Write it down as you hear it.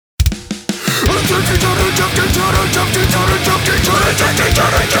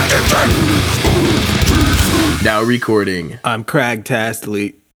Now recording. I'm Crag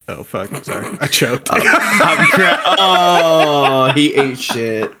Tastly. Oh fuck! Sorry, I choked. Oh, he ate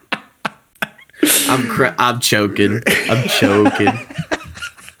shit. I'm choking. I'm choking.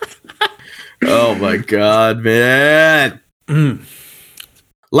 Oh my god, man!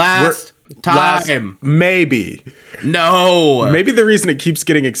 Last time, maybe. No. Maybe the reason it keeps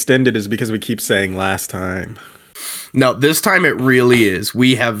getting extended is because we keep saying last time. No, this time it really is.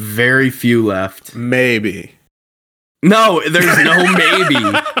 We have very few left. Maybe. No, there's no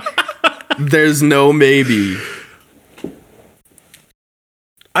maybe. There's no maybe.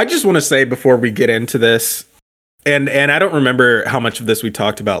 I just want to say before we get into this, and I don't remember how much of this we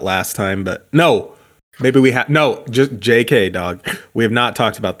talked about last time, but no, maybe we have. No, just JK, dog. We have not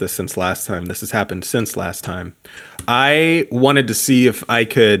talked about this since last time. This has happened since last time. I wanted to see if I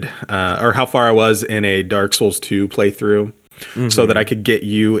could, or how far I was in a Dark Souls 2 playthrough, so that I could get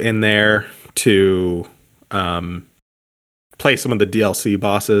you in there to play some of the DLC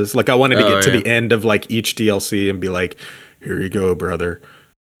bosses. Like I wanted to get to the end of like each DLC and be like, here you go, brother.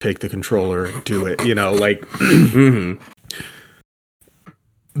 Take the controller and do it. You know, like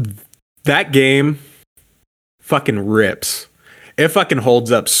that game fucking rips. It fucking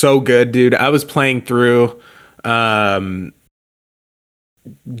holds up so good, dude. I was playing through even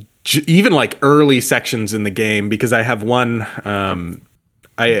like early sections in the game because I have one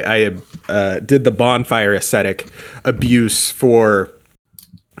I did the bonfire ascetic abuse for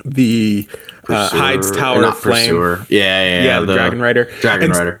the Hyde's Tower of Flame. Pursuer. Yeah, the Dragon Rider.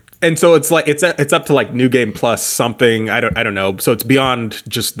 Rider. And so it's like it's up to like New Game Plus something. I don't know. So it's beyond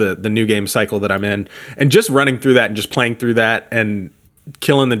just the New Game cycle that I'm in. And just running through that and just playing through that and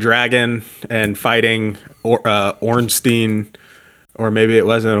killing the dragon and fighting Ornstein. Or maybe it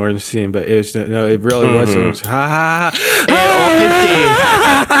wasn't Ornstein, but it really wasn't.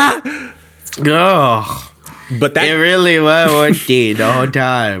 Oh, but that it really was Ornstein the whole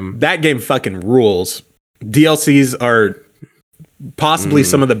time. That game fucking rules. DLCs are possibly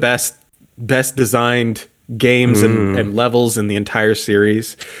some of the best designed games and levels in the entire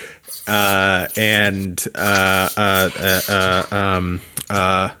series. And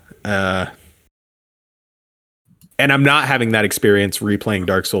I'm not having that experience replaying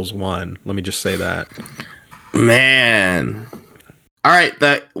Dark Souls 1. Let me just say that. Man. All right,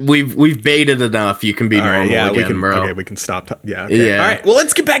 that we've baited enough. You can be normal again, bro. Okay, we can stop. Yeah. Okay. All right. Well,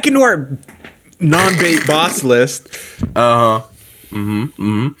 let's get back into our non-bait boss list. What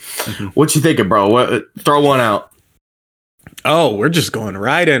you thinking, bro? Throw one out. Oh, we're just going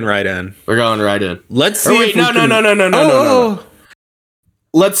right in. We're going right in. Let's see. No.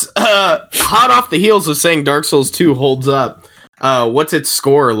 Let's hot off the heels of saying Dark Souls 2 holds up. What's its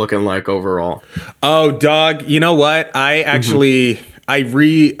score looking like overall? Oh, dog. You know what? I actually I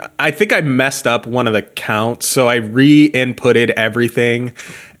think I messed up one of the counts, so I re-inputted everything,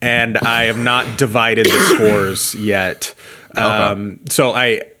 and I have not divided the scores yet. Okay. So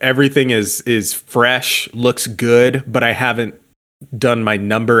everything is fresh, looks good, but I haven't done my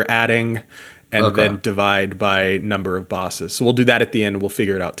number adding and then divide by number of bosses. So we'll do that at the end. We'll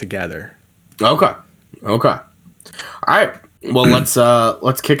figure it out together. Okay. All right. Well,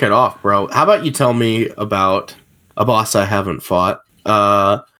 let's kick it off, bro. How about you tell me about a boss I haven't fought?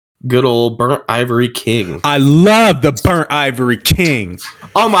 Good old Burnt Ivory King. I love the Burnt Ivory King.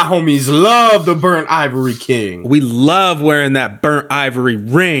 All my homies love the Burnt Ivory King. We love wearing that burnt ivory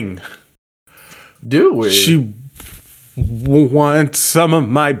ring. Do we? She wants some of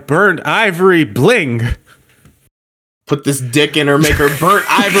my burnt ivory bling. Put this dick in her, make her burnt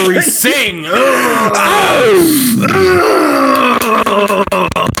ivory sing.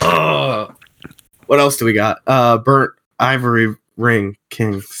 What else do we got? Burnt ivory ring,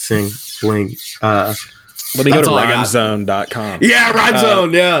 king, sing, bling. Let me go to rhymezone.com. Yeah,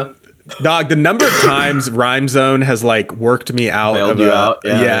 Rhymezone, yeah. Dog, the number of times Rhymezone has like worked me out of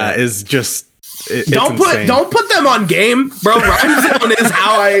yeah, is just don't put them on game, bro. Rhymezone is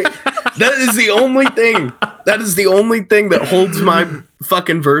that is the only thing. That is the only thing that holds my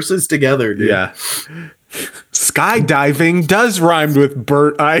fucking verses together, dude. Yeah. Skydiving does rhyme with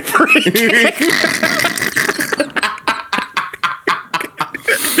burnt ivory.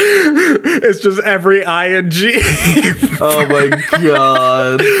 It's just every ing. Oh my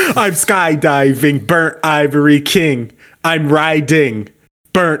god. I'm skydiving, burnt ivory king. I'm riding,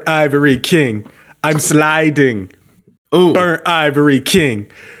 burnt ivory king. I'm sliding, burnt ivory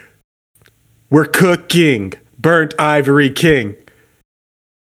king. We're cooking, burnt ivory king.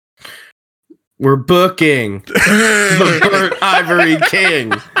 We're booking the Burnt Ivory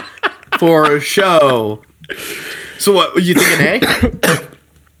King for a show So what, you think an A?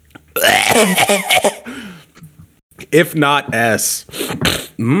 If not S.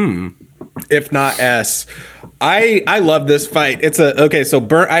 If not S. I love this fight. It's so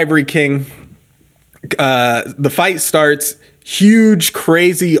Burnt Ivory King. The fight starts. Huge,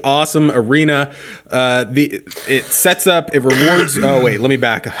 crazy, awesome arena. It sets up, it rewards. Oh wait, let me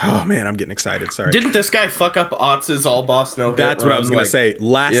back. Oh man, I'm getting excited. Sorry. Didn't this guy fuck up Otz's all boss no hit? That's what I was gonna say.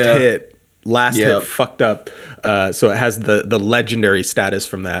 Last hit fucked up. So it has the legendary status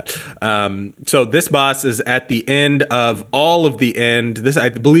from that. So this boss is at the end of all of the end. This, I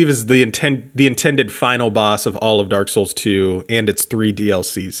believe, is the intended final boss of all of Dark Souls 2 and its 3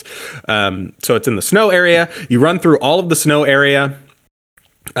 DLCs. So it's in the snow area. You run through all of the snow area.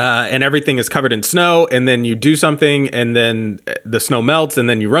 And everything is covered in snow, and then you do something, and then the snow melts, and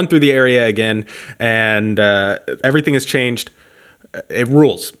then you run through the area again, and everything has changed. It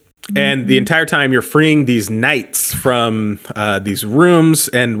rules. And the entire time you're freeing these knights from these rooms,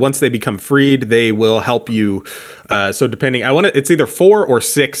 and once they become freed, they will help you. So depending, it's either 4 or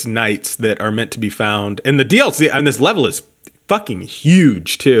 6 knights that are meant to be found. And the DLC and this level is fucking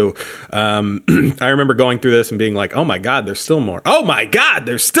huge too. I remember going through this and being like, "Oh my god, there's still more! Oh my god,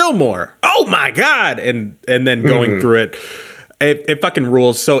 there's still more! Oh my god!" And then going through it. It fucking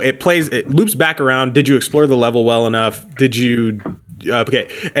rules. So it loops back around. Did you explore the level well enough? Did you? Okay.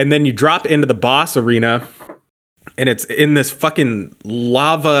 And then you drop into the boss arena, and it's in this fucking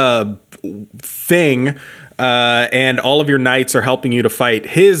lava thing. And all of your knights are helping you to fight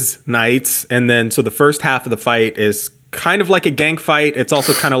his knights. And then, so the first half of the fight is kind of like a gank fight. It's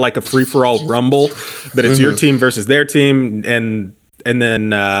also kind of like a free-for-all rumble, but it's your team versus their team. And then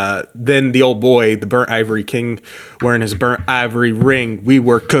the old boy, the Burnt Ivory King, wearing his burnt ivory ring, we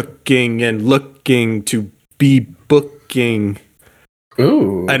were cooking and looking to be booking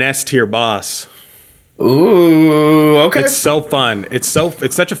an S tier boss. Ooh, okay. It's so fun. It's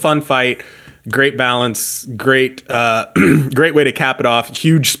such a fun fight. Great balance. Great great way to cap it off.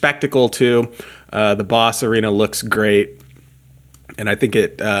 Huge spectacle too. The boss arena looks great, and I think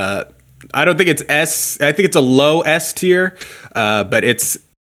it. I don't think it's S. I think it's a low S tier, but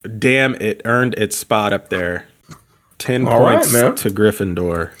it earned its spot up there. 10 points to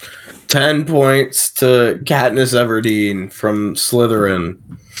Gryffindor. 10 points to Katniss Everdeen from Slytherin.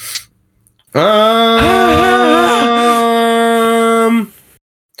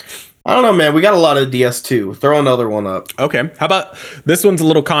 I don't know, man. We got a lot of DS2. Throw another one up. Okay. How about this one's a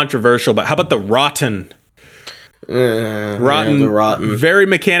little controversial, but how about the Rotten? The Rotten. Very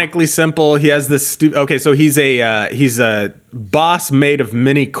mechanically simple. He has this so he's a boss made of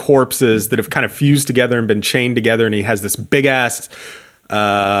many corpses that have kind of fused together and been chained together, and he has this big ass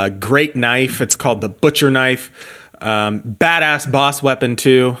great knife. It's called the Butcher Knife. Badass boss weapon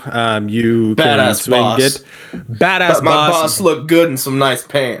too. You badass can boss. Badass but my boss looked good in some nice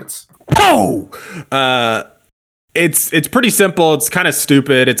pants. Oh, it's pretty simple. It's kind of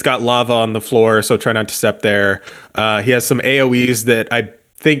stupid. It's got lava on the floor, so try not to step there. He has some AoEs that I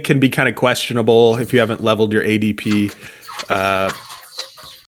think can be kind of questionable if you haven't leveled your ADP.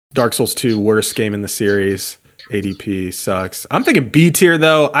 Dark Souls 2, worst game in the series. ADP sucks. I'm thinking B tier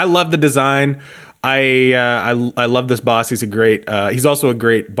though. I love the design. I love this boss. He's he's also a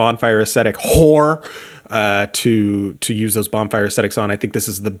great bonfire aesthetic whore to use those bonfire aesthetics on. I think this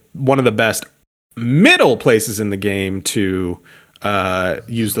is one of the best middle places in the game to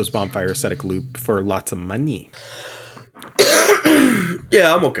use those bonfire aesthetic loop for lots of money.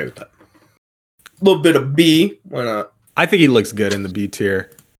 Yeah, I'm okay with that. A little bit of B, why not? I think he looks good in the B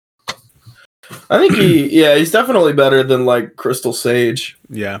tier. I think he's definitely better than like Crystal Sage.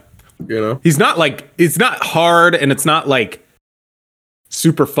 Yeah. You know, he's not it's not hard and it's not like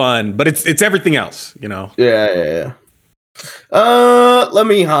super fun, but it's everything else, you know. Yeah. Let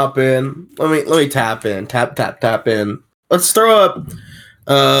me hop in. Let me tap in. Tap in. Let's throw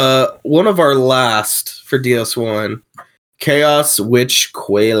up one of our last for DS1, Chaos Witch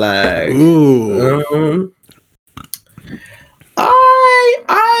Quelaag. Ooh.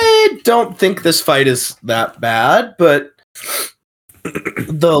 I don't think this fight is that bad, but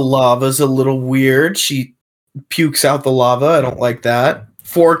the lava's a little weird. She pukes out the lava. I don't like that.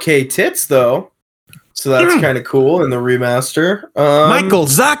 4K tits though, so that's kind of cool in the remaster. Michael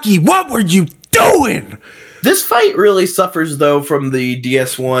Zaki, what were you doing? This fight really suffers though from the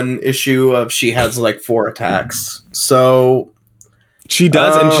DS1 issue of she has like 4 attacks. So she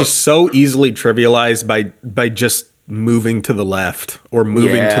does, and she's so easily trivialized by just moving to the left or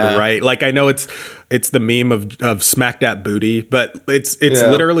moving to the right. Like I know it's the meme of smack that booty, but it's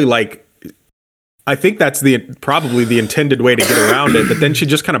literally like, I think that's probably the intended way to get around it. But then she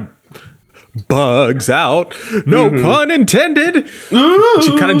just kind of bugs out. No pun intended.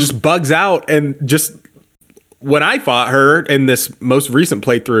 She kind of just bugs out, and just when I fought her in this most recent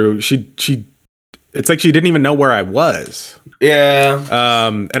playthrough, she it's like she didn't even know where I was. Yeah.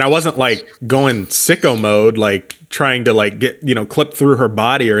 And I wasn't like going sicko mode, like trying to like get, clip through her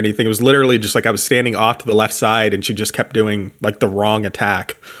body or anything. It was literally just like I was standing off to the left side and she just kept doing like the wrong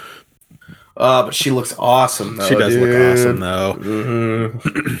attack. But she looks awesome though. She does dude. look awesome though.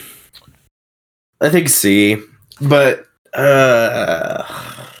 Mm-hmm. I think C, but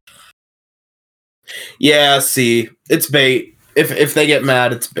yeah, C. It's bait. If they get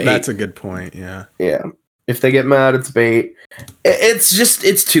mad, it's bait. That's a good point. Yeah. Yeah. If they get mad, it's bait.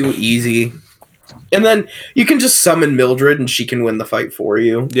 It's too easy. And then you can just summon Mildred and she can win the fight for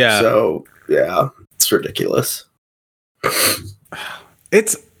you. Yeah. So yeah, it's ridiculous.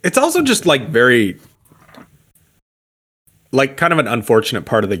 It's also just like very like kind of an unfortunate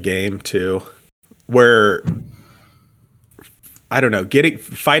part of the game too, where I don't know,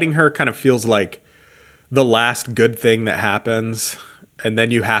 fighting her kind of feels like the last good thing that happens, and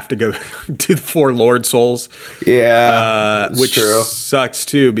then you have to go to the 4 Lord Souls. Yeah, which true. sucks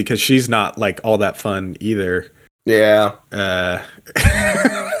too because she's not like all that fun either. Yeah. And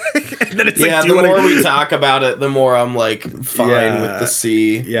then it's yeah, the more we talk about it, the more I'm like fine with the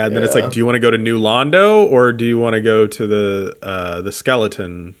C. Yeah, and then it's like, do you want to go to New Londo or do you want to go to the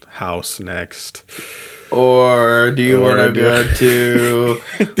skeleton house next? Or do you want to go to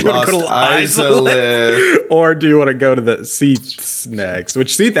Lost Isolith? Or do you want to go to the Seaths next?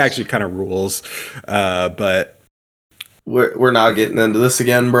 Which Seath actually kind of rules. But we're not getting into this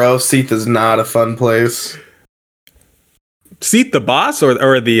again, bro. Seath is not a fun place. Seath the boss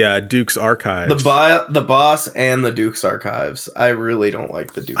or the Duke's Archives? The boss and the Duke's Archives. I really don't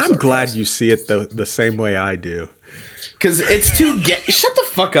like the Duke's Archives. I'm glad you see it the same way I do. Because it's too... Shut the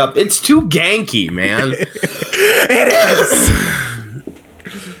fuck up. It's too ganky, man. It is.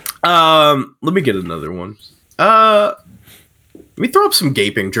 Let me get another one. Let me throw up some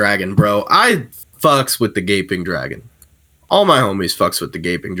Gaping Dragon, bro. I fucks with the Gaping Dragon. All my homies fucks with the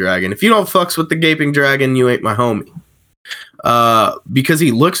Gaping Dragon. If you don't fucks with the Gaping Dragon, you ain't my homie. Because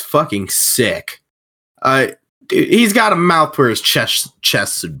he looks fucking sick. He's got a mouth where his chest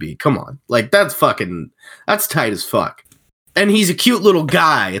should be. Come on. Like, that's tight as fuck. And he's a cute little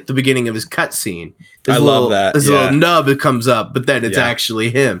guy at the beginning of his cutscene. Love that. His little nub comes up, but then it's actually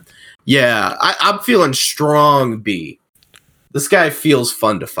him. Yeah, I'm feeling strong B. This guy feels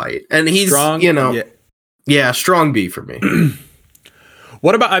fun to fight. And he's, strong, strong B for me.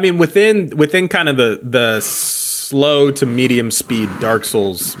 What about, I mean, within kind of the slow to medium speed Dark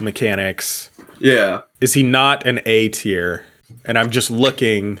Souls mechanics. Yeah. Is he not an A tier? And I'm just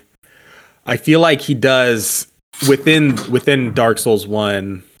looking. I feel like he does within Dark Souls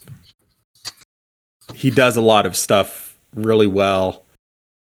 1. He does a lot of stuff really well.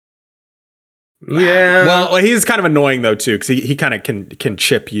 Yeah. Well, he's kind of annoying though too, because he kind of can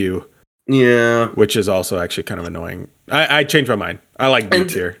chip you. Yeah. Which is also actually kind of annoying. I changed my mind. I like B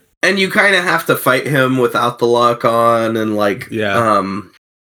tier. And you kind of have to fight him without the lock on, and like, I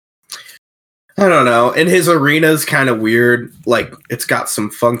don't know. And his arena's kind of weird. Like, it's got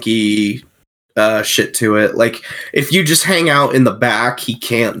some funky shit to it. Like, if you just hang out in the back, he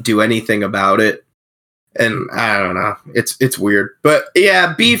can't do anything about it. And I don't know. It's weird. But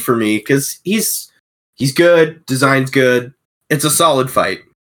yeah, B for me, because he's good. Design's good. It's a solid fight.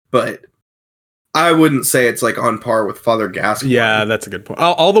 But I wouldn't say it's like on par with Father Gascoigne. Yeah, that's a good point.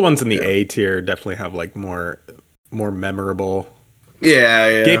 All the ones in the A tier definitely have like more memorable.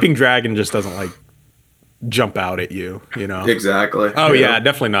 Yeah. Gaping Dragon just doesn't like jump out at you, Exactly. Oh yeah,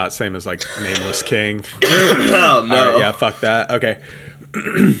 definitely not same as like Nameless King. Oh no. Yeah, fuck that. Okay.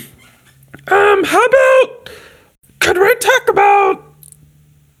 How about could we talk about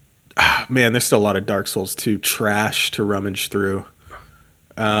man, there's still a lot of Dark Souls 2 trash to rummage through.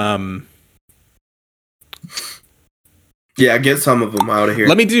 Yeah, get some of them out of here.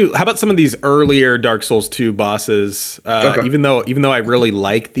 How about some of these earlier Dark Souls 2 bosses? Okay. Even though I really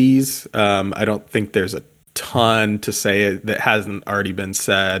like these, I don't think there's a ton to say that hasn't already been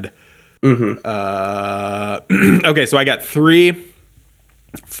said. Mm-hmm. Okay, so I got 3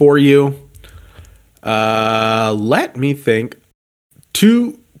 for you. Let me think.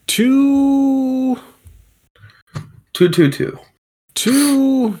 2.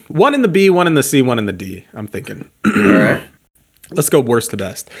 1 in the B, 1 in the C, 1 in the D. I'm thinking. All right. Let's go worst to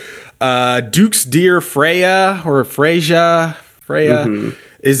best. Duke's Deer Freya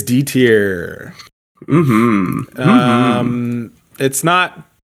is D tier. Mm-hmm. It's not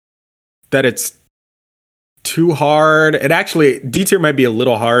that it's too hard. It actually, D tier might be a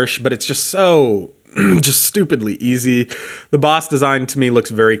little harsh, but it's just so just stupidly easy. The boss design to me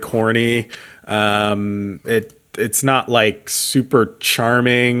looks very corny. It's not like super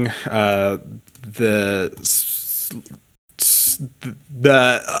charming. The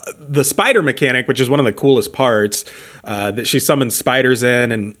spider mechanic, which is one of the coolest parts, that she summons spiders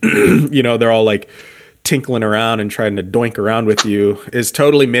in, and they're all like tinkling around and trying to doink around with you, is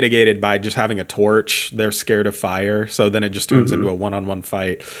totally mitigated by just having a torch. They're scared of fire, so then it just turns into a one-on-one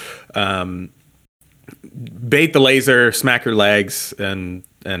fight. Bait the laser, smack her legs, and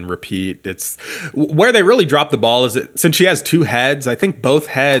repeat. It's where they really drop the ball is that since she has two heads, I think both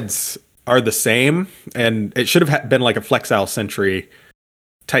heads are the same, and it should have been like a Flexile Sentry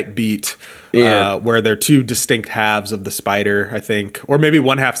type beat, where they're two distinct halves of the spider, I think, or maybe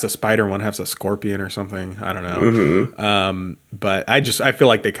one half's a spider, one half's a scorpion or something. I don't know. But I feel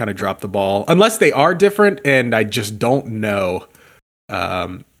like they kind of dropped the ball, unless they are different, and I just don't know.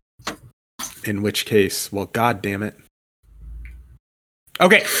 In which case, well, God damn it.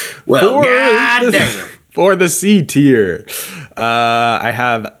 Okay. Well, for the C tier, I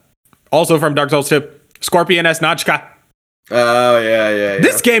have also from Dark Souls 2, Scorpion S. Notchka. Oh, yeah.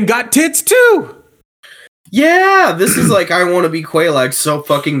 This game got tits too. Yeah, this is like I Want to Be Quelaag so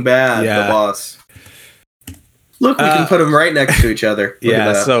fucking bad, the boss. Look, we can put them right next to each other.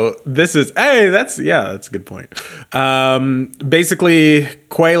 So this is, that's a good point. Basically,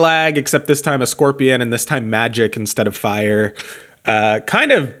 Quelaag, except this time a scorpion, and this time magic instead of fire.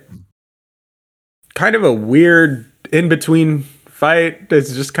 Kind of a weird in-between fight.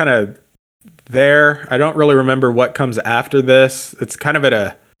 It's just kind of there. I don't really remember what comes after this. It's kind of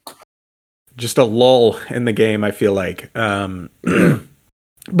at just a lull in the game, I feel like. But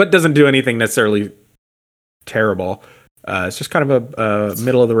doesn't do anything necessarily terrible. It's just kind of a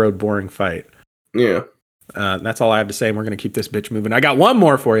middle of the road boring fight. Yeah. That's all I have to say. And we're going to keep this bitch moving. I got one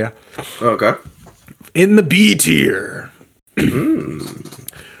more for you. Okay. In the B tier.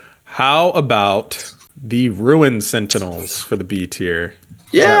 How about the Ruin Sentinels for the B tier?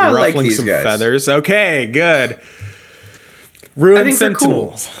 Yeah, I like ruffling these some guys. feathers. Okay, good. Ruin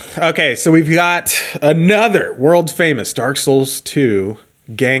Sentinels. Cool. Okay, so we've got another world famous Dark Souls 2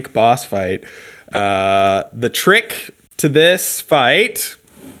 gank boss fight. The trick to this fight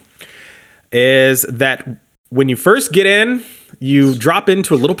is that when you first get in, you drop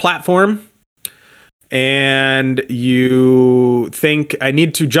into a little platform and you think, I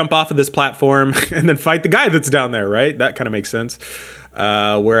need to jump off of this platform and then fight the guy that's down there, right? That kind of makes sense.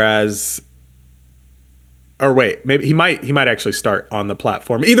 Maybe he might actually start on the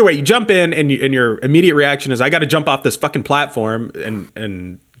platform. Either way, you jump in and your immediate reaction is, I got to jump off this fucking platform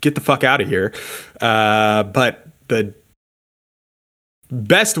and get the fuck out of here. But the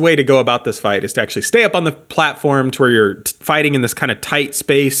best way to go about this fight is to actually stay up on the platform to where you're fighting in this kind of tight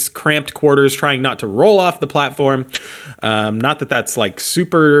space, cramped quarters, trying not to roll off the platform. Not that that's like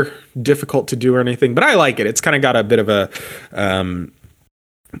super difficult to do or anything, but I like it. It's kind of got a bit of a,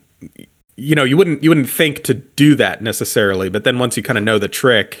 you wouldn't think to do that necessarily, but then once you kind of know the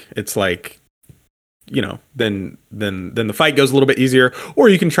trick, it's like, then the fight goes a little bit easier. Or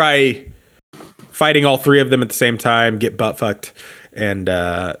you can try fighting all three of them at the same time, get butt fucked, and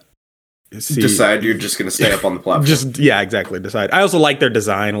decide you're just gonna stay up on the platform. Exactly. Decide. I also like their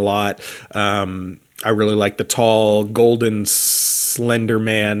design a lot. I really like the tall, golden, slender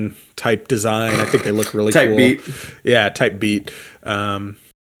man type design. I think they look really cool. Beat. Yeah, type beat.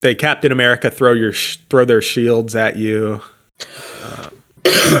 They Captain America throw their shields at you.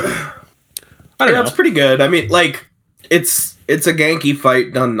 I don't know. It's pretty good. I mean, like, it's a ganky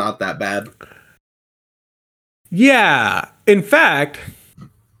fight done not that bad. Yeah. In fact,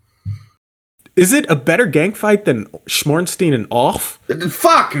 is it a better gank fight than Schmornstein and Off?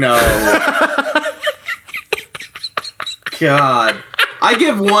 Fuck no. God. I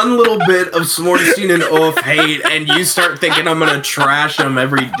give one little bit of Schmornstein and Off hate, and you start thinking I'm gonna trash them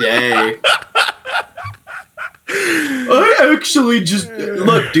every day. I actually just...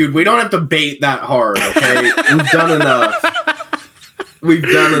 Look, dude, we don't have to bait that hard, okay? We've done enough.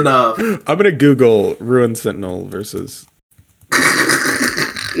 I'm gonna Google Ruin Sentinel versus...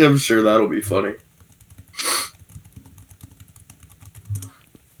 I'm sure that'll be funny.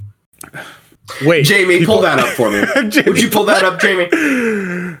 Wait, Jamie, pull that up for me. Would you pull that up, Jamie?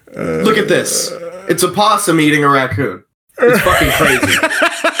 Look at this. It's a possum eating a raccoon. It's fucking crazy.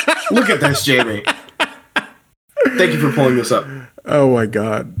 Look at this, Jamie. Thank you for pulling this up. Oh my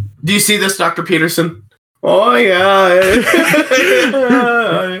god. Do you see this, Dr. Peterson? Oh yeah.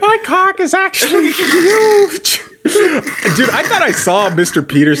 My cock is actually huge. Dude, I thought I saw Mr.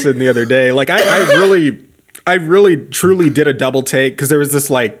 Peterson the other day. Like I I really truly did a double take because there was this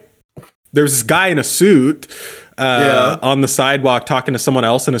guy in a suit on the sidewalk talking to someone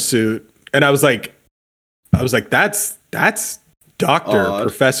else in a suit, and I was like, that's Dr.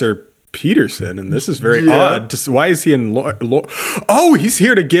 Professor Peterson, and this is very odd. Why is he in oh, he's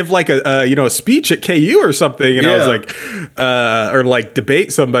here to give like a speech at KU or something. And I was like, or like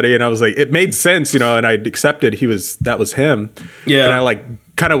debate somebody. And I was like, it made sense, and I accepted that was him. Yeah. And I like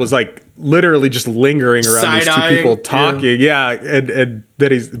kind of was like literally just lingering around these two people talking. Yeah. And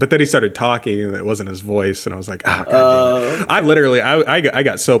then he started talking and it wasn't his voice. And I was like, I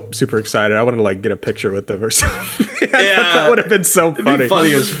got so super excited. I wanted to like get a picture with them or something. That would have been so funny. It'd be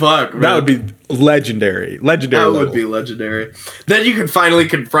funny as fuck, man. That would be legendary. That would be legendary. Then you could finally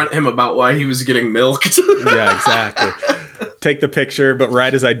confront him about why he was getting milked. Yeah, exactly. Take the picture, but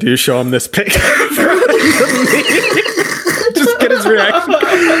right as I do show him this picture, just get his reaction.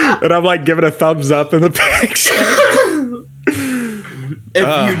 And I'm like giving a thumbs up in the picture.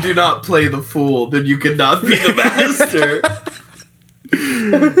 If you do not play the fool, then you cannot be the master.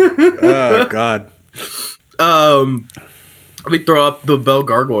 Oh, God. Let me throw up the Bell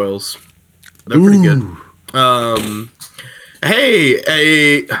Gargoyles. They're pretty good.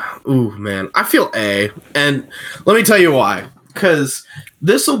 Ooh, man. I feel A. And let me tell you why. Because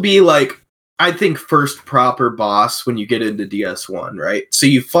this will be like, I think, first proper boss when you get into DS1, right? So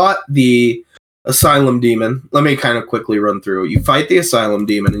you fought the Asylum Demon. Let me kind of quickly run through. You fight the Asylum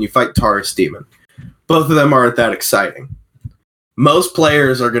Demon and you fight Taurus Demon. Both of them aren't that exciting. Most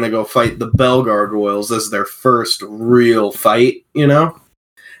players are going to go fight the Bell Gargoyles as their first real fight,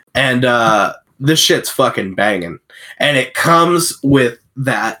 And this shit's fucking banging. And it comes with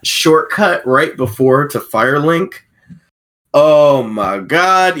that shortcut right before to Firelink. Oh my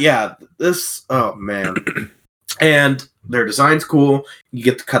god. Yeah, oh man. And their design's cool. You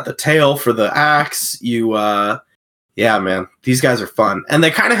get to cut the tail for the axe. Yeah, man. These guys are fun. And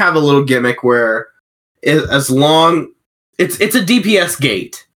they kind of have a little gimmick where it's a DPS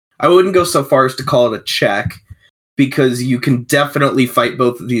gate. I wouldn't go so far as to call it a check because you can definitely fight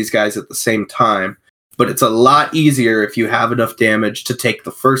both of these guys at the same time. But it's a lot easier if you have enough damage to take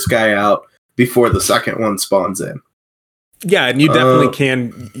the first guy out before the second one spawns in. Yeah, and you definitely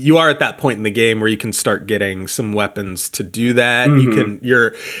can. You are at that point in the game where you can start getting some weapons to do that.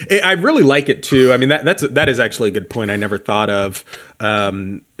 Mm-hmm. I really like it too. I mean, that is actually a good point I never thought of.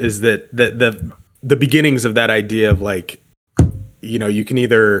 Is that the beginnings of that idea of like, you can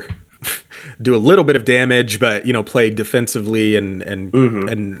either do a little bit of damage, but play defensively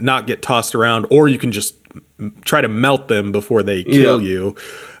and not get tossed around, or you can just try to melt them before they kill you.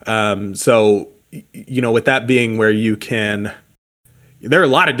 So with that being where you can, there are a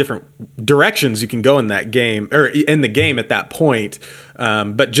lot of different directions you can go in that game or in the game at that point.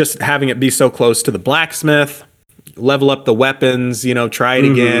 But just having it be so close to the blacksmith, level up the weapons, try it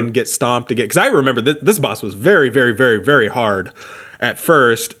again, get stomped again. Because I remember this boss was very, very, very, very hard at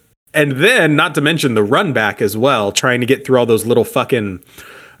first. And then, not to mention the run back as well, trying to get through all those little fucking...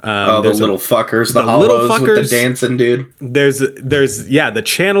 the little fuckers, the hollows with the dancing dude. There's the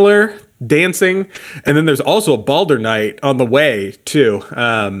channeler dancing, and then there's also a Balder Knight on the way too.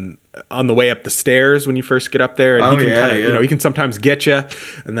 On the way up the stairs when you first get up there, and he can sometimes get you,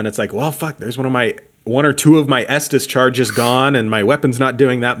 and then it's like, well, fuck, there's one or two of my Estus charges gone, and my weapon's not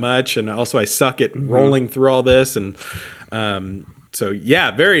doing that much, and also I suck at rolling through all this, and so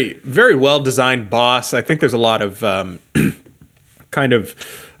yeah, very, very well designed boss. I think there's a lot of kind of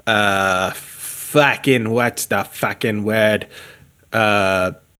fucking what's the fucking word?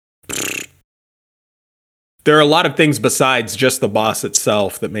 There are a lot of things besides just the boss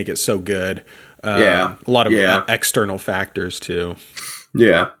itself that make it so good. A lot of external factors too.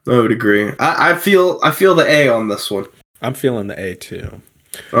 Yeah, I would agree. I feel the A on this one. I'm feeling the A too.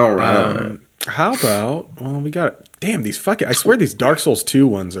 All right. How about? Well, we got. Damn, these fucking. I swear these Dark Souls 2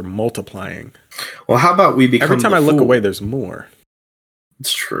 ones are multiplying. Well, how about we become? Every time I look away, there's more.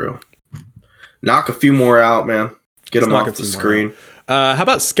 It's true. Knock a few more out, man. Get them off the screen. How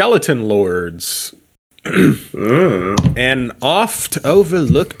about Skeleton Lords? An oft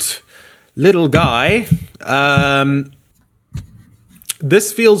overlooked little guy.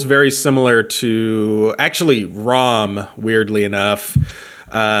 This feels very similar to actually ROM, weirdly enough.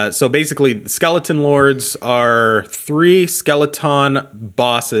 So basically, Skeleton Lords are 3 skeleton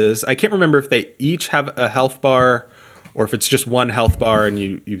bosses. I can't remember if they each have a health bar or if it's just one health bar and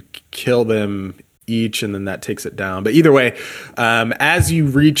you kill them each and then that takes it down. But either way, as you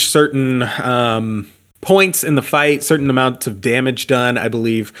reach certain points in the fight, certain amounts of damage done, I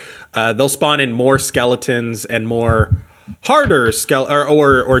believe, they'll spawn in more skeletons and more harder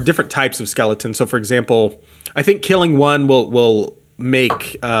or different types of skeletons. So for example, I think killing one will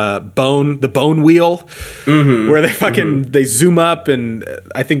make the bone wheel, where they fucking they zoom up, and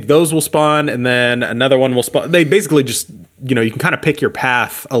I think those will spawn, and then another one will spawn. They basically just, you know, you can kind of pick your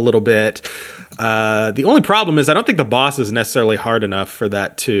path a little bit. The only problem is I don't think the boss is necessarily hard enough for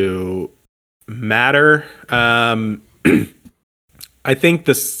that to matter. I think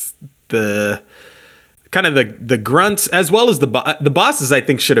the kind of the grunts, as well as the bosses, I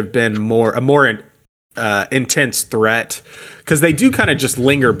think should have been a more intense threat, because they do kind of just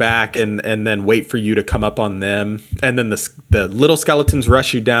linger back and then wait for you to come up on them, and then the little skeletons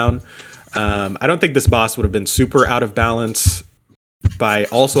rush you down. I don't think this boss would have been super out of balance by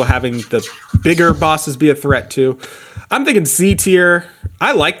also having the bigger bosses be a threat too. I'm thinking C tier.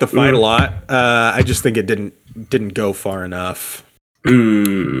 I like the fight a lot. I just think it didn't go far enough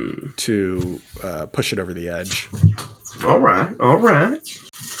to push it over the edge. All right.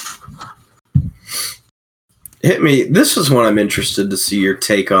 Hit me. This is one I'm interested to see your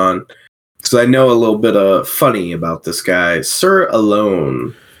take on, because I know a little bit of funny about this guy, Sir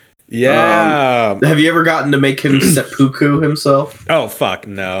Alone. Yeah. Have you ever gotten to make him seppuku himself? Oh fuck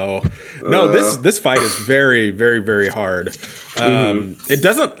no. No, this fight is very, very, very hard. It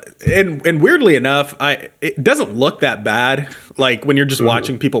doesn't, and weirdly enough, it doesn't look that bad, like when you're just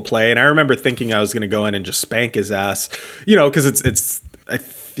watching people play. And I remember thinking I was going to go in and just spank his ass, you know, because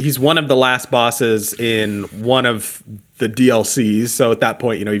he's one of the last bosses in one of the DLCs. So at that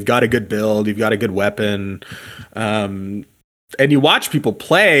point, you know, you've got a good build, you've got a good weapon, and you watch people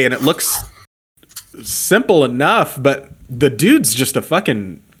play, and it looks simple enough, but the dude's just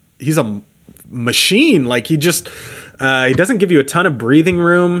he's a machine. Like, he doesn't give you a ton of breathing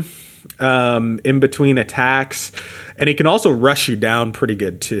room in between attacks, and he can also rush you down pretty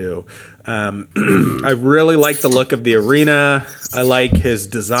good too. I really like the look of the arena. I like his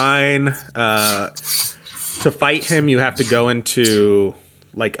design. To fight him, you have to go into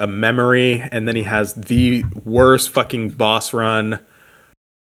like a memory, and then he has the worst fucking boss run,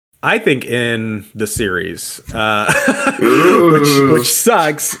 I think, in the series, which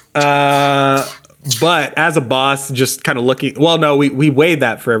sucks. But as a boss, just kind of looking, well, no, we weighed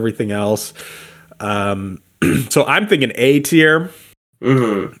that for everything else. So I'm thinking A tier.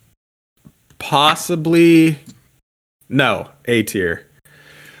 Possibly, no, A tier.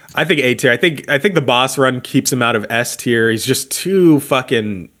 I think A tier. I think the boss run keeps him out of S tier. He's just too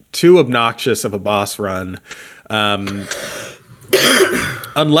obnoxious of a boss run.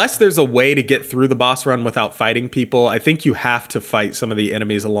 Unless there's a way to get through the boss run without fighting people, I think you have to fight some of the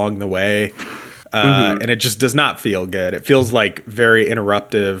enemies along the way. And it just does not feel good. It feels like very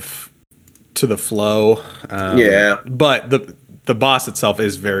interruptive to the flow. But the boss itself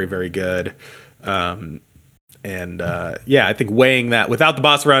is very, very good. I think weighing that, without the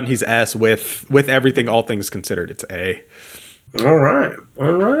boss run, he's S. With everything, all things considered, it's A. All right.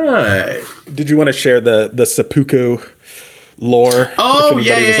 Did you want to share the seppuku lore? Oh,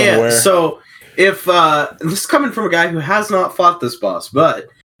 yeah. So if this is coming from a guy who has not fought this boss, but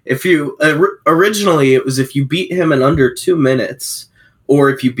if you originally it was if you beat him in under 2 minutes,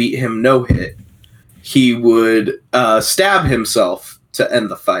 or if you beat him no hit, he would stab himself to end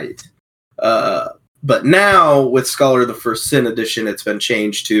the fight. But now with Scholar of the First Sin edition, it's been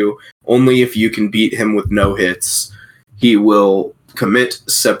changed to only if you can beat him with no hits, he will commit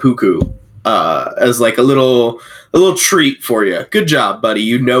seppuku as like a little treat for you. Good job, buddy.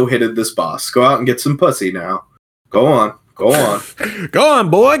 You no-hitted this boss. Go out and get some pussy now. Go on. Go on,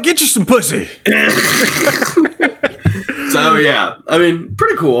 boy. Get you some pussy. So yeah, I mean,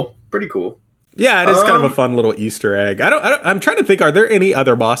 pretty cool. Yeah, it is kind of a fun little Easter egg. I'm trying to think, are there any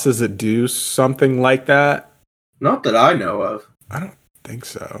other bosses that do something like that? Not that I know of. I don't think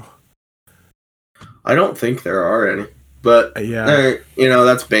so. I don't think there are any. But,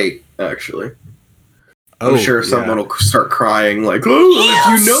 that's bait, actually. I'm sure someone will start crying like, oh,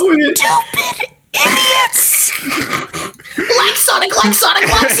 you know it. Stupid idiots! like Sonic!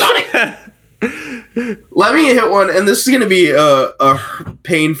 Let me hit one, and this is going to be a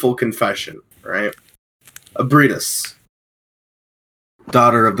painful confession, right? Abritus,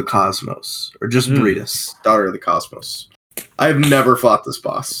 daughter of the cosmos, or just Britus, daughter of the cosmos. I've never fought this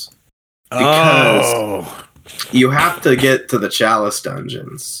boss because you have to get to the Chalice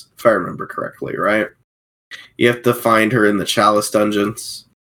dungeons, if I remember correctly, right? You have to find her in the Chalice dungeons.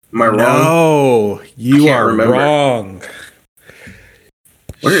 Am I wrong? No, you are wrong.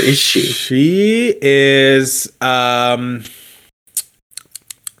 Where is she? She is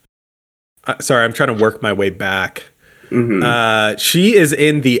sorry, I'm trying to work my way back. She is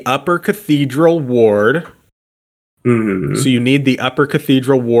in the Upper Cathedral Ward. So you need the Upper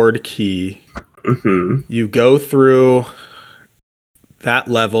Cathedral Ward key. Mm-hmm. You go through that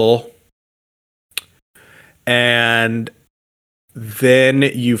level, and then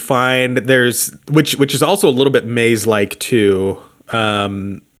you find there's which is also a little bit maze-like too.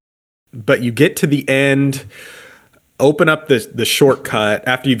 But you get to the end, open up the shortcut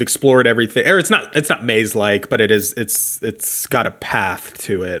after you've explored everything. Or it's not maze-like, but it's got a path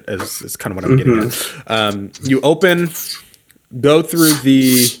to it. Is kind of what I'm getting at. You go through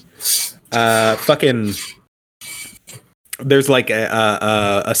the fucking. There's like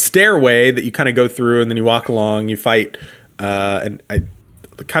a stairway that you kind of go through, and then you walk along. You fight kind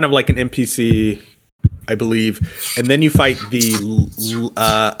of like an NPC, I believe, and then you fight the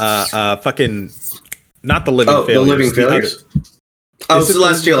fucking not the living failures, the living failures.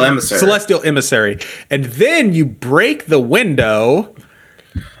 Celestial Emissary. Celestial Emissary, and then you break the window.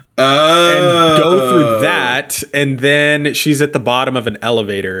 And go through that, and then she's at the bottom of an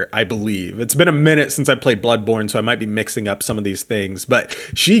elevator, I believe. It's been a minute since I played Bloodborne, so I might be mixing up some of these things. But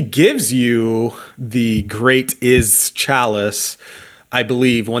she gives you the Great Is Chalice, I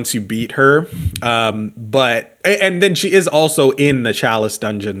believe, once you beat her. And then she is also in the Chalice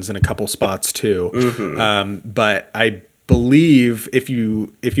dungeons in a couple spots too. But I believe if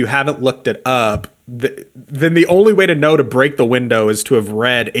you haven't looked it up, then the only way to know to break the window is to have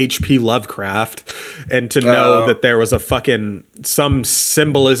read H.P. Lovecraft and to know that there was some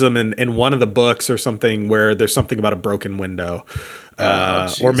symbolism in one of the books or something where there's something about a broken window.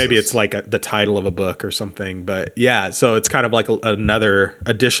 Or maybe it's like the title of a book or something. But yeah, so it's kind of like another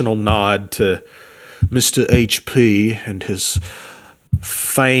additional nod to Mr. H.P. and his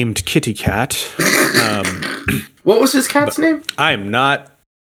famed kitty cat. What was his cat's name? I'm not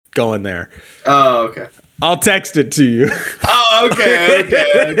going there. Oh, okay. I'll text it to you. Oh, okay.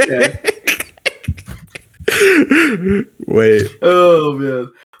 Wait. Oh,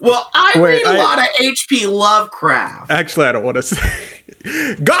 man. Well, I read a lot of H.P. Lovecraft. Actually, I don't want to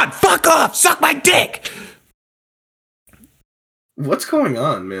say. God, fuck off! Suck my dick! What's going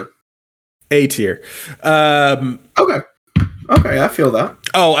on, man? A tier. Okay, I feel that.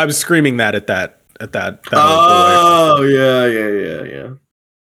 Oh, I was screaming that at that. Oh, yeah.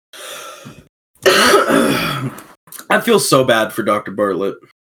 I feel so bad for Dr. Bartlett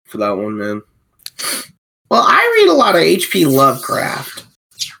for that one, man. Well, I read a lot of H.P. Lovecraft.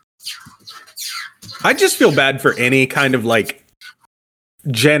 I just feel bad for any kind of like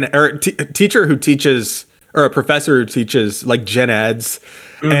teacher who teaches, or a professor who teaches like gen eds,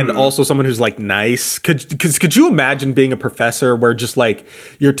 and also someone who's like nice. Could you imagine being a professor where just like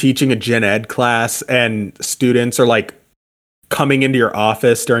you're teaching a gen ed class and students are like coming into your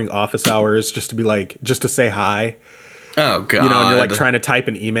office during office hours just to say hi? Oh god. You know, and you're like trying to type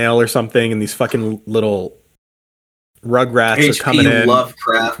an email or something, and these fucking little rugrats are coming in,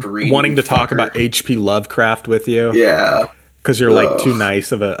 Lovecraft wanting to talk about H.P. Lovecraft with you. Yeah, because you're like too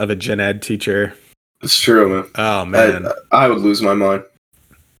nice of a gen ed teacher. It's true, man. Oh man, I would lose my mind.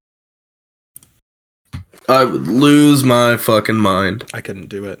 I would lose my fucking mind. I couldn't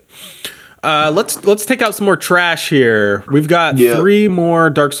do it. Let's take out some more trash here. We've got 3 more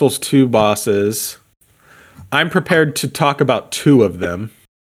Dark Souls 2 bosses. I'm prepared to talk about 2 of them.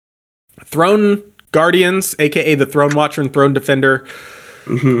 Throne Guardians, aka the Throne Watcher and Throne Defender.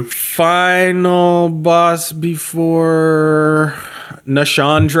 Final boss before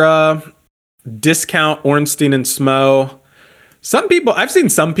Nashandra. Discount Ornstein and Smo. I've seen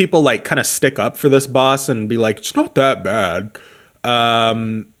some people like kind of stick up for this boss and be like, it's not that bad.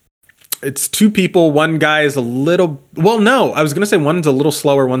 It's 2 people. One guy is I was going to say one's a little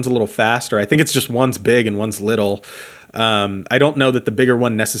slower, one's a little faster. I think it's just one's big and one's little. I don't know that the bigger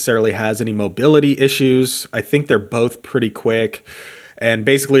one necessarily has any mobility issues. I think they're both pretty quick, and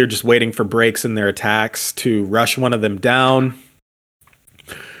basically you're just waiting for breaks in their attacks to rush one of them down.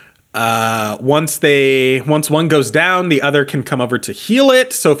 Once one goes down, the other can come over to heal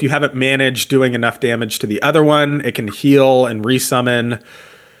it. So if you haven't managed doing enough damage to the other one, it can heal and resummon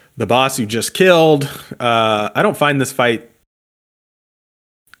the boss you just killed. I don't find this fight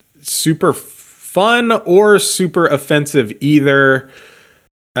super fun or super offensive either.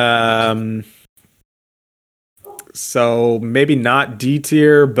 So maybe not D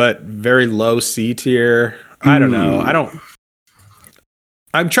tier, but very low C tier. I don't know.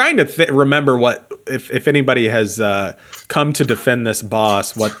 I'm trying to remember what if anybody has come to defend this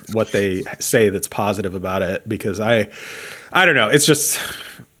boss, what they say that's positive about it, because I don't know. It's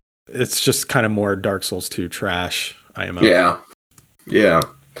just kind of more Dark Souls 2 trash. IMO. Yeah.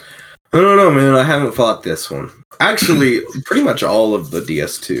 I don't know, man. I haven't fought this one. Actually, pretty much all of the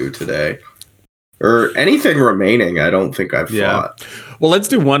DS2 today. or anything remaining. I don't think I've fought. Well, let's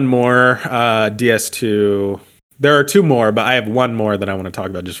do one more DS2. There are two more, but I have one more that I want to talk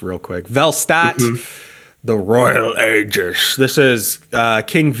about just real quick. Velstadt, the Royal Aegis. This is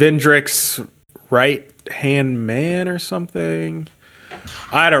King Vendrick's right-hand man or something.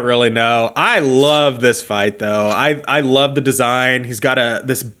 I don't really know. I love this fight, though. I love the design. He's got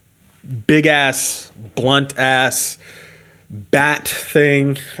this big-ass, blunt-ass bat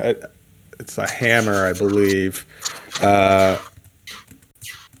thing. It's a hammer, I believe.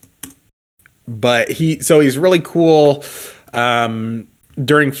 But he's really cool.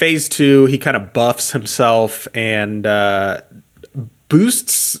 During phase 2, he kind of buffs himself and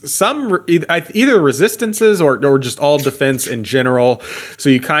boosts some either resistances or just all defense in general. So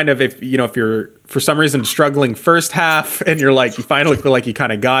you kind of, if you're for some reason struggling first half and you finally feel like you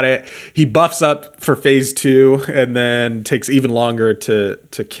kind of got it, he buffs up for phase 2 and then takes even longer to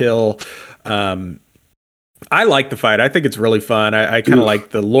kill. I like the fight. I think it's really fun. I kind of like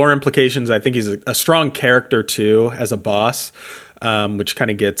the lore implications. I think he's a strong character too as a boss, which kind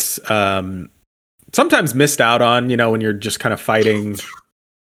of gets sometimes missed out on, when you're just kind of fighting,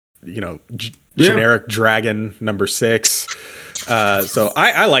 generic dragon number 6. So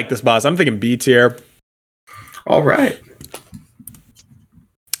I like this boss. I'm thinking B tier. All right.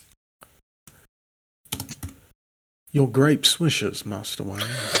 Your grape swishers, Master Wayne.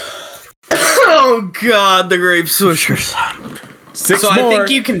 Oh God, the grape swishers. 6 so more. I think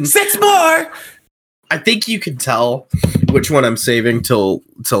you can 6 more. I think you can tell which one I'm saving till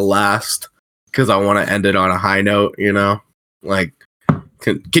last because I want to end it on a high note. Like,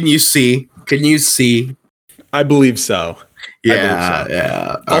 can you see? Can you see? I believe so. Yeah,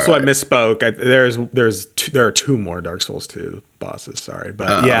 yeah. All Also, right. I misspoke. There are 2 more Dark Souls 2 bosses. Sorry, but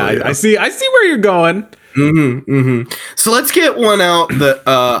I see where you're going. So let's get one out that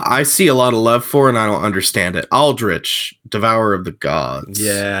I see a lot of love for, and I don't understand it. Aldrich, Devourer of the Gods.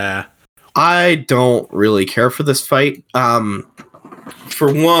 Yeah, I don't really care for this fight.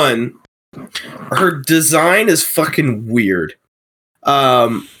 For one, her design is fucking weird.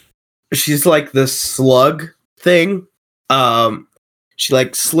 She's like the slug thing. She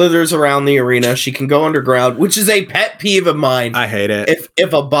slithers around the arena. She can go underground, which is a pet peeve of mine. I hate it.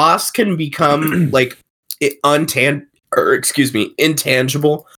 If a boss can become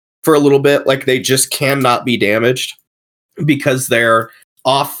intangible for a little bit, they just cannot be damaged because they're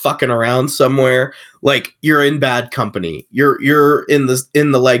off fucking around somewhere, you're in bad company. You're in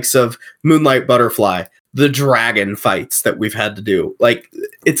the likes of Moonlight Butterfly, the dragon fights that we've had to do.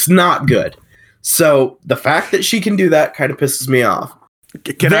 It's not good. So the fact that she can do that kind of pisses me off.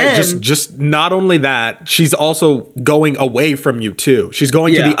 I just not only that, she's also going away from you too. She's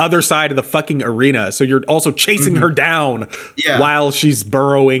going to the other side of the fucking arena. So you're also chasing her down while she's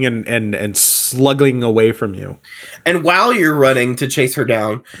burrowing and slugging away from you. And while you're running to chase her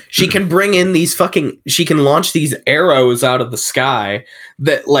down, she can bring in she can launch these arrows out of the sky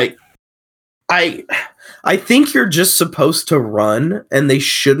that I think you're just supposed to run and they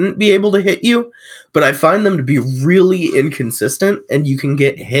shouldn't be able to hit you, but I find them to be really inconsistent and you can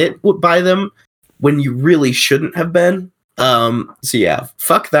get hit by them when you really shouldn't have been. So yeah,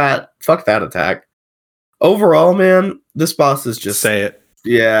 fuck that attack. Overall, man, this boss is just... Say it.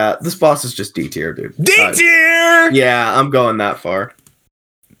 Yeah, this boss is just D tier, dude. D tier! Yeah, I'm going that far.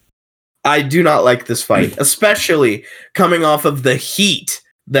 I do not like this fight, especially coming off of the heat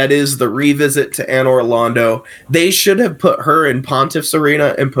that is the revisit to Anor Londo. They should have put her in Pontiff's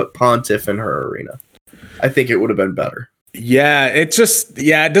arena and put Pontiff in her arena. I think it would have been better. Yeah, it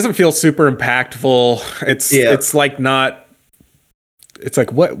doesn't feel super impactful. It's not. It's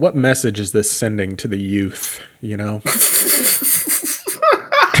what message is this sending to the youth?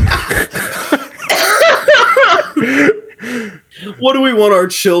 What do we want our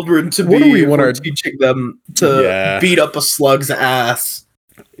children to be? What do we want teaching them to beat up a slug's ass?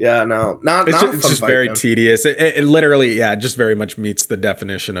 Yeah, no, it's just very tedious. It literally, just very much meets the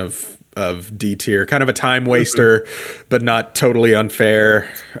definition of D tier, kind of a time waster, but not totally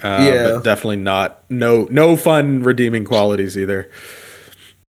unfair. But definitely not no fun redeeming qualities either.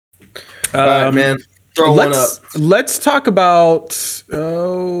 All right, man, throw one up. Let's talk about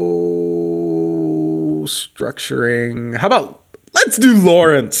structuring. How about let's do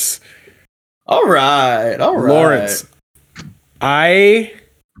Lawrence? All right, Lawrence. I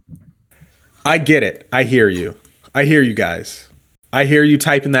get it. I hear you. I hear you guys. I hear you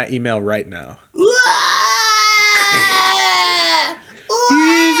typing that email right now. He's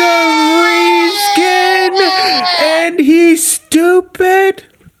a reskin and he's stupid.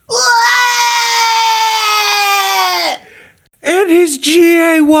 And his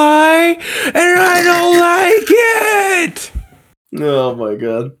GAY and I don't like it. Oh my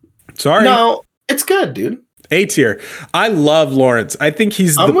god. Sorry. No, it's good, dude. A tier. I love Lawrence. I think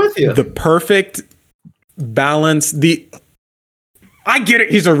he's I'm with you. the perfect balance. I get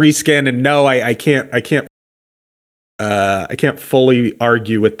it. He's a reskin, and no, I can't fully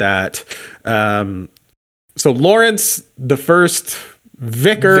argue with that. So Lawrence, the first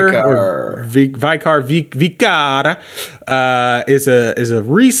Vicar is a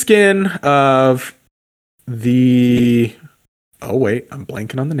reskin of the. Oh wait, I'm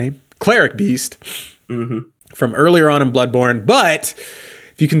blanking on the name. Cleric Beast from earlier on in Bloodborne, but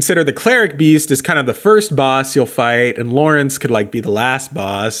if you consider the Cleric Beast as kind of the first boss you'll fight, and Lawrence could like be the last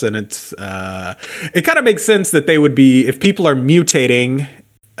boss, and it kind of makes sense that they would be, if people are mutating,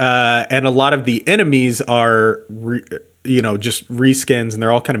 and a lot of the enemies are just reskins, and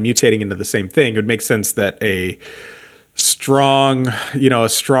they're all kind of mutating into the same thing. It would make sense that a stronger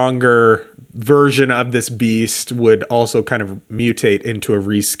version of this beast would also kind of mutate into a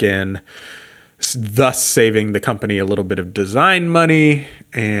reskin, thus saving the company a little bit of design money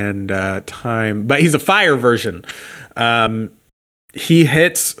and time. But he's a fire version. He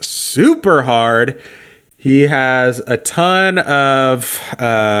hits super hard. He has a ton of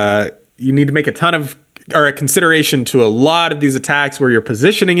you need to make a ton of a consideration to a lot of these attacks where your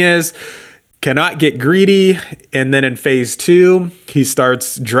positioning is. Cannot get greedy. And then in phase 2, he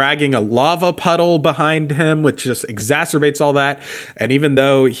starts dragging a lava puddle behind him, which just exacerbates all that. And even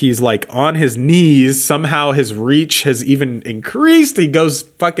though he's like on his knees, somehow his reach has even increased. He goes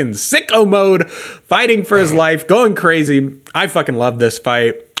fucking sicko mode, fighting for his life, going crazy. I fucking love this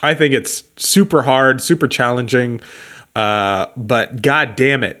fight. I think it's super hard, super challenging. But god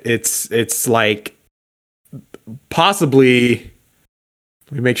damn it. It's like possibly,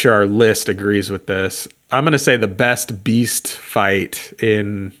 let me make sure our list agrees with this. I'm going to say the best beast fight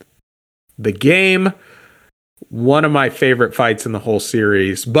in the game. One of my favorite fights in the whole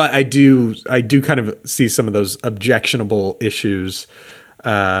series, but I do kind of see some of those objectionable issues,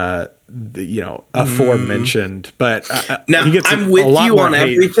 aforementioned. But now I'm with you on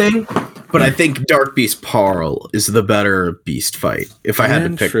everything, but I think Dark Beast Parl is the better beast fight. If I had to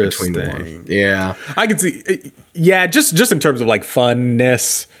pick between the one, yeah, I could see. Yeah, just in terms of like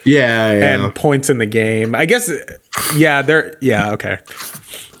funness, and points in the game. I guess, okay.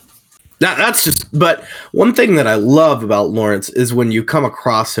 That's just, but one thing that I love about Lawrence is when you come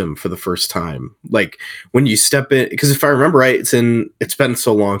across him for the first time, like when you step in, because if I remember right, it's been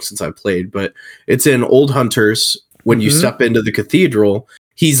so long since I played, but it's in Old Hunters. When you step into the cathedral,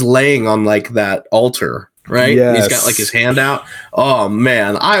 he's laying on like that altar, right? Yes. He's got like his hand out. Oh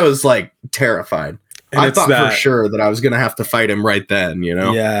man, I was like terrified. And I thought for sure that I was going to have to fight him right then,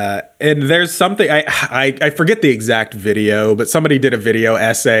 Yeah. And there's something, I forget the exact video, but somebody did a video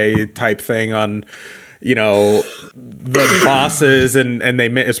essay type thing on, the bosses and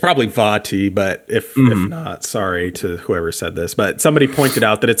it's probably Vati, but if not, sorry to whoever said this, but somebody pointed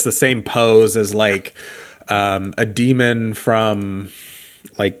out that it's the same pose as like a demon from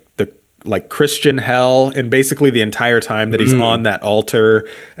like Christian hell, and basically the entire time that he's on that altar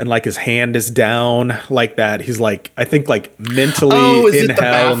and like his hand is down like that, he's like, I think like mentally in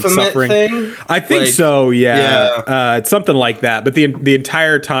hell and suffering thing? I think so, yeah. It's something like that, but the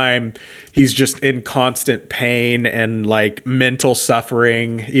entire time he's just in constant pain and like mental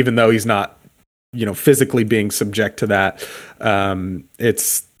suffering, even though he's not physically being subject to that.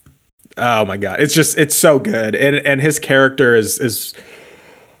 It's, oh my god, it's so good, and his character is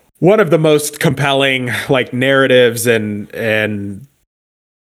one of the most compelling like narratives, and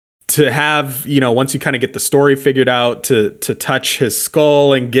to have, once you kind of get the story figured out, to touch his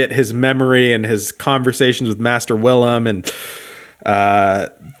skull and get his memory and his conversations with Master Willem, and to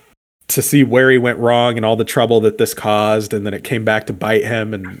see where he went wrong and all the trouble that this caused, and then it came back to bite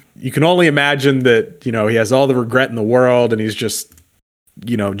him, and you can only imagine that, he has all the regret in the world, and he's just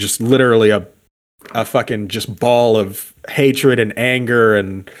literally a fucking just ball of hatred and anger,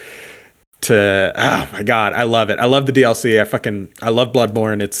 and oh my god, I love it. I love the DLC. I love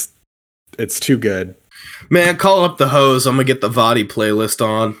Bloodborne. It's too good. Man, call up the hose. I'm gonna get the Vati playlist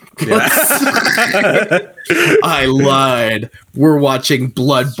on. Yeah. I lied. We're watching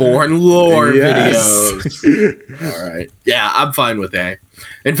Bloodborne lore videos. All right. Yeah, I'm fine with A.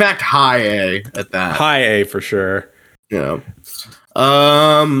 In fact, high A at that. High A for sure. Yeah.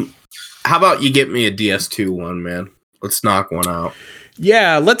 How about you get me a DS2 one, man? Let's knock one out.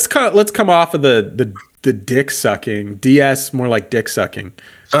 Yeah, let's come off of the dick sucking. DS more like dick sucking.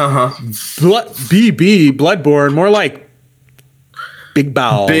 BB Bloodborne more like big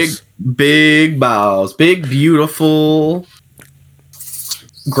bowels. Big bowels. Big beautiful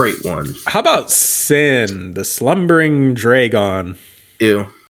great one. How about Sin, the Slumbering Dragon? Ew.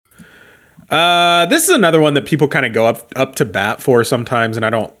 This is another one that people kind of go up to bat for sometimes, and I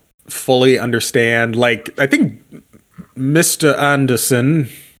don't fully understand. Like, I think Mr. Anderson,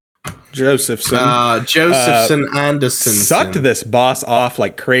 Josephson Anderson sucked this boss off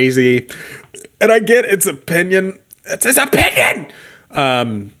like crazy. And I get its opinion. It's his opinion.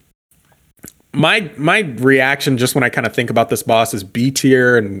 My reaction just when I kind of think about this boss is B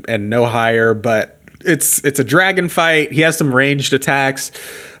tier and no higher, but it's a dragon fight. He has some ranged attacks.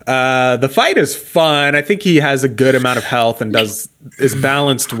 The fight is fun. I think he has a good amount of health and is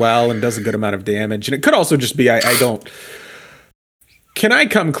balanced well and does a good amount of damage. And it could also just be I don't. Can I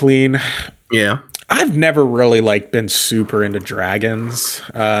come clean? Yeah. I've never really been super into dragons,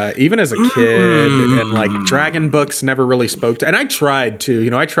 even as a kid, and dragon books never really spoke to. And I tried to,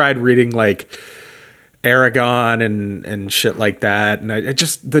 I tried reading Aragon and shit like that, and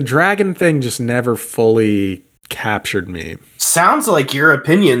the dragon thing just never fully captured me. Sounds like your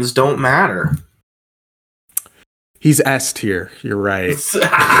opinions don't matter. He's S tier. You're right.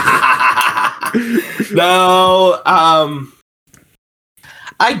 No,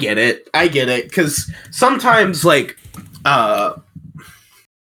 I get it. Because sometimes, I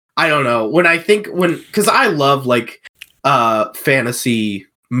don't know. Because I love, fantasy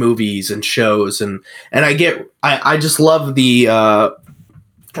movies and shows, and I just love the,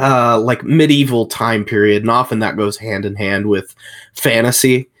 medieval time period, and often that goes hand in hand with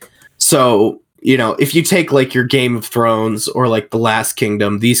fantasy. So, if you take, your Game of Thrones or, The Last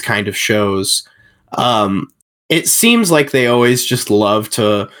Kingdom, these kind of shows, it seems like they always just love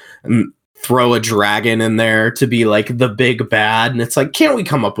to throw a dragon in there to be the big bad. And it's can't we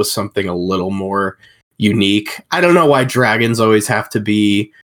come up with something a little more unique? I don't know why dragons always have to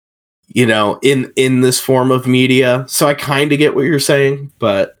be, in this form of media. So I kind of get what you're saying,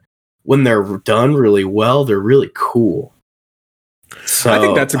 but when they're done really well, they're really cool. So I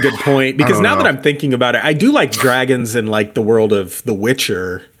think that's a good point, because now that I'm thinking about it, I do like dragons in the world of The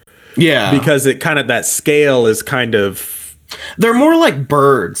Witcher. Yeah, because it kind of that scale is kind of they're more like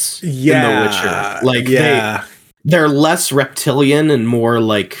birds in The Witcher. They're less reptilian and more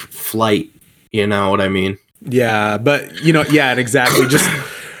like flight. You know what I mean? Yeah, but and exactly. Just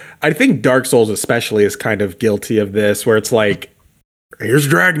I think Dark Souls especially is kind of guilty of this, where it's here's a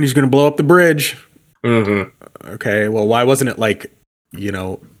dragon, he's going to blow up the bridge. Mm-hmm. Okay, well, why wasn't it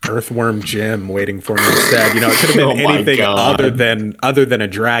Earthworm Jim waiting for me instead? It could have been anything other than a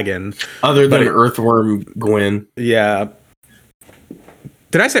dragon. Other than Earthworm Gwyn. Yeah.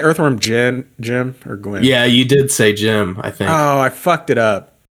 Did I say Earthworm Jim or Gwyn? Yeah, you did say Jim, I think. Oh, I fucked it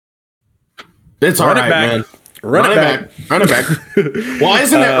up. It's all right, man. Run it back. Why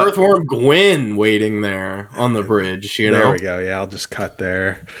isn't it Earthworm Gwyn waiting there on the bridge? There we go. Yeah, I'll just cut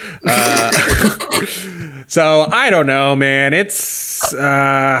there. So I don't know, man. It's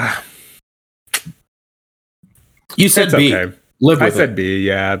you said it's B. Okay. Live with I it. said B.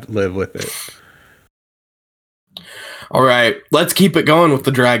 Yeah, live with it. All right, let's keep it going with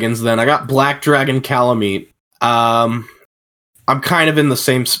the dragons. Then I got Black Dragon Calamite. I'm kind of in the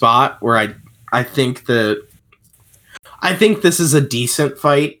same spot where I think this is a decent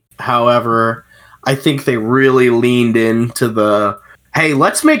fight. However, I think they really leaned into hey,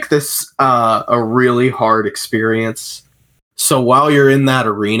 let's make this a really hard experience. So while you're in that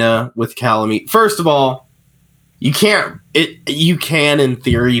arena with Calamite, first of all, you can in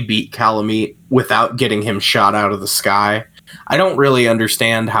theory beat Calamite without getting him shot out of the sky. I don't really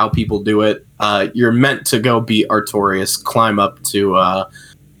understand how people do it. You're meant to go beat Artorias, climb up to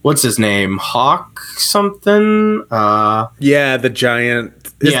what's his name? Hawk something? Yeah, the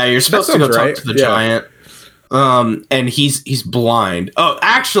giant. You're supposed to go talk to the giant. And he's blind. Oh,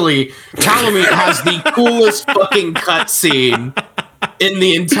 actually, Calamite has the coolest fucking cutscene in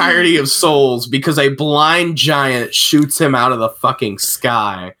the entirety of Souls, because a blind giant shoots him out of the fucking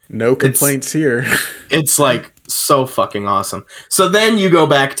sky. No complaints here. It's so fucking awesome. So then you go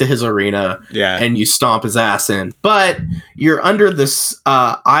back to his arena, and you stomp his ass in. But you're under this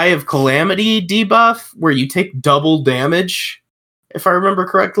Eye of Calamity debuff where you take double damage, if I remember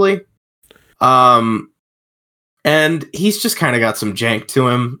correctly. And he's just kind of got some jank to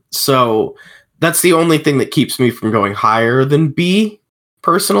him. So that's the only thing that keeps me from going higher than B,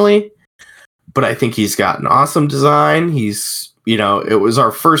 personally. But I think he's got an awesome design. He's, it was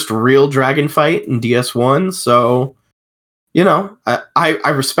our first real dragon fight in DS1. So,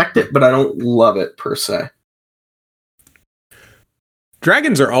 I respect it, but I don't love it per se.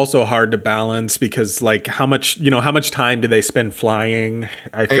 Dragons are also hard to balance because how much time do they spend flying?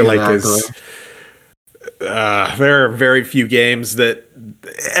 I feel there are very few games that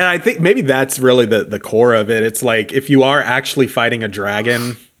and I think maybe that's really the core of it. It's like if you are actually fighting a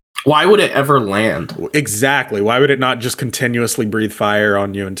dragon, Why would it ever land? exactly. Why would it not just continuously breathe fire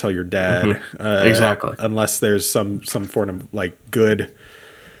on you until you're dead? Exactly. Unless there's some form of like good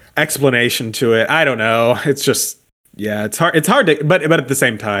explanation to it. I don't know. It's just yeah, it's hard. It's hard to, but at the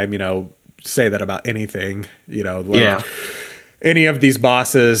same time, say that about anything. Like any of these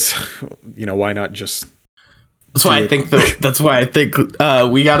bosses. Why not just? That's why I think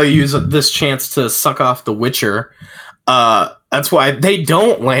we got to use this chance to suck off The Witcher. That's why they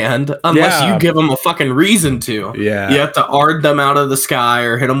don't land unless you give them a fucking reason to. Yeah, you have to ard them out of the sky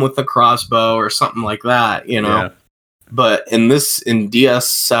or hit them with the crossbow or something like that. Yeah. But in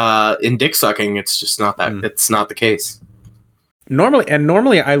DS, in dick sucking, it's just not that. It's not the case.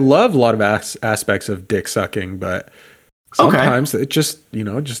 Normally, I love a lot of aspects of dick sucking, but sometimes it just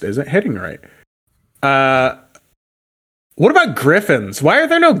just isn't hitting right. What about griffins? Why are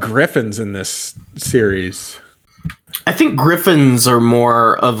there no griffins in this series? I think griffins are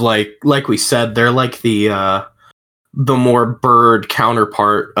more of like we said, they're like the more bird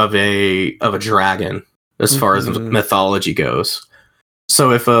counterpart of a dragon as far as mythology goes.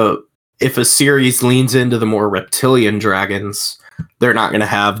 So if a series leans into the more reptilian dragons, they're not going to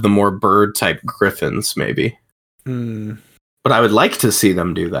have the more bird type griffins, maybe. But I would like to see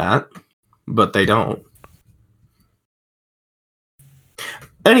them do that, but they don't.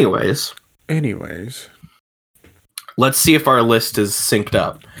 Anyways, let's see if our list is synced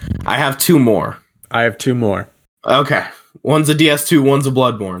up. I have two more. I have two more. Okay. One's a DS2, one's a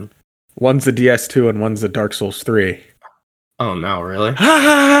Bloodborne. One's a DS2 and one's a Dark Souls 3. Oh, no, really?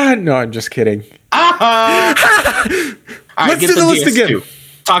 No, I'm just kidding. All right, let's do the list again.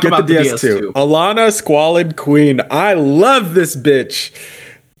 Talk about the DS2. Alana, Squalid Queen. I love this bitch.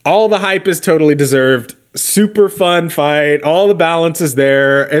 All the hype is totally deserved. Super fun fight. All the balance is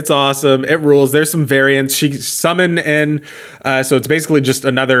there. It's awesome. It rules. There's some variants. She summoned in, so it's basically just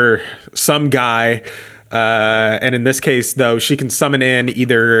some guy. And in this case, though, she can summon in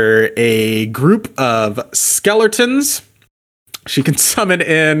either a group of skeletons. She can summon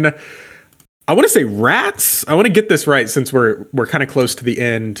in, I want to say rats. I want to get this right since we're kind of close to the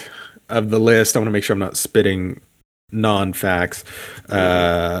end of the list. I want to make sure I'm not spitting non-facts.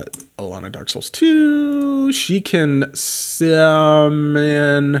 Alana, Dark Souls 2. She can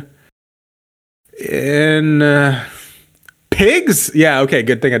summon in pigs. Yeah, okay,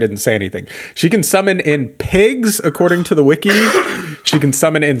 good thing I didn't say anything. She can summon in pigs, according to the wiki. She can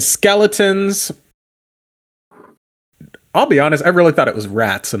summon in skeletons. I'll be honest, I really thought it was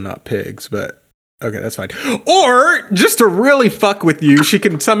rats and not pigs, but okay, that's fine. Or, just to really fuck with you, she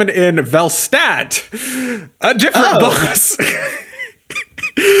can summon in Velstadt, a different boss.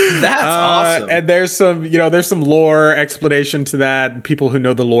 That's awesome. And there's some lore explanation to that. People who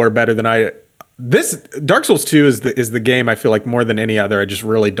know the lore better than I. This Dark Souls 2 is the game I feel like more than any other. I just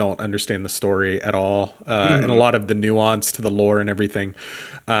really don't understand the story at all, and a lot of the nuance to the lore and everything.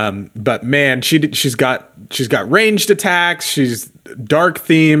 But man, she's got ranged attacks. She's dark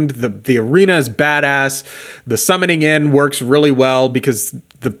themed. The arena is badass. The summoning in works really well because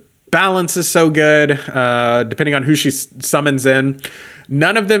the balance is so good. Depending on who she summons in,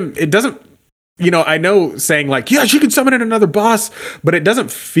 none of them. It doesn't. I know saying like, yeah, she can summon in another boss, but it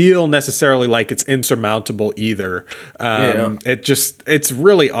doesn't feel necessarily like it's insurmountable either. It's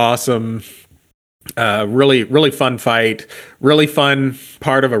really awesome. Really, really fun fight. Really fun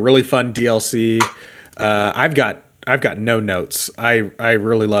part of a really fun DLC. I've got no notes. I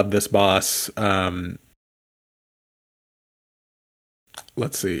really love this boss.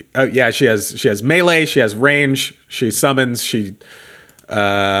 Let's see. Oh yeah, she has melee. She has range. She summons. She's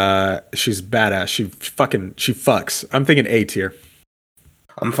badass. She fucks. I'm thinking A tier.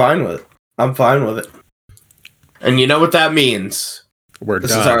 I'm fine with it. And you know what that means?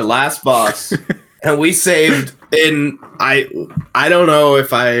 This is our last boss. And we saved in I don't know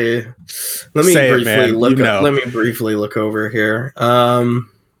if let me briefly look over here.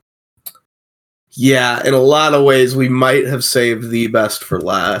 Yeah, in a lot of ways we might have saved the best for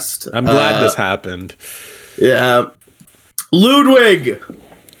last. I'm glad this happened. Yeah. Ludwig!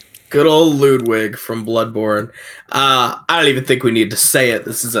 Good old Ludwig from Bloodborne. I don't even think we need to say it.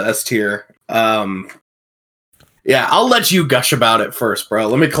 This is a S tier. Yeah, I'll let you gush about it first, bro.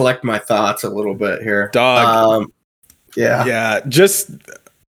 Let me collect my thoughts a little bit here. Dog. Yeah, just...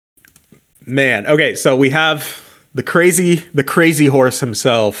 Man, okay, so we have the crazy horse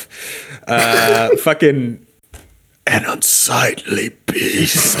himself. Fucking... An unsightly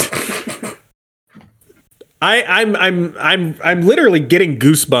beast. I'm literally getting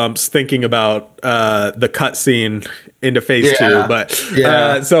goosebumps thinking about the cutscene into phase two. But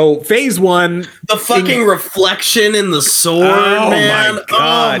so phase one, the fucking reflection in the sword, man.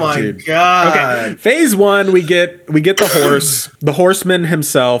 Oh my god. Okay. Phase one, we get the horse, the horseman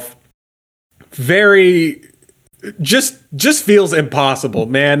himself. Very just feels impossible,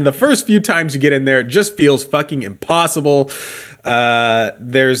 man. The first few times you get in there, it just feels fucking impossible.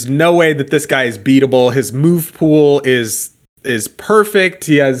 There's no way that this guy is beatable. His move pool is perfect.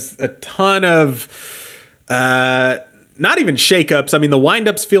 He has a ton of not even shakeups. I mean, the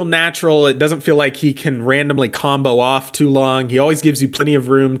windups feel natural. It doesn't feel like he can randomly combo off too long. He always gives you plenty of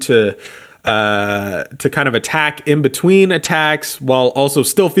room to kind of attack in between attacks while also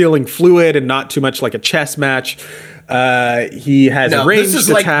still feeling fluid and not too much like a chess match. He has a ranged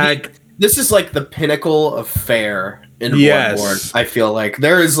attack. This is like the pinnacle of fair in Bloodborne. I feel like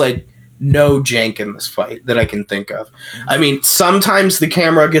there is like no jank in this fight that I can think of. I mean, sometimes the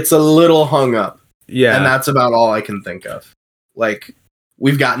camera gets a little hung up. Yeah. And that's about all I can think of. Like,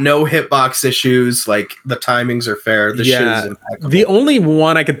 we've got no hitbox issues. Like, the timings are fair. The shit is impeccable. The only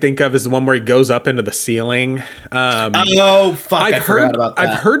one I could think of is the one where he goes up into the ceiling. I forgot about that.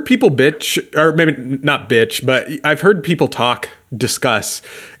 I've heard people bitch, or maybe not bitch, but I've heard people discuss,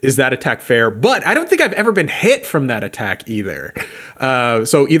 is that attack fair? But I don't think I've ever been hit from that attack either.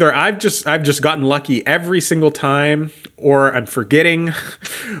 So either I've just gotten lucky every single time, or I'm forgetting,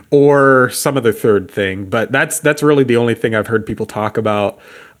 or some other third thing. But that's really the only thing I've heard people talk about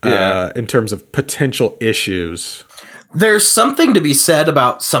in terms of potential issues. There's something to be said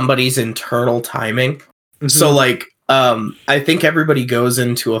about somebody's internal timing. Mm-hmm. So like, I think everybody goes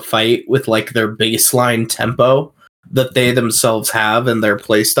into a fight with like their baseline tempo that they themselves have in their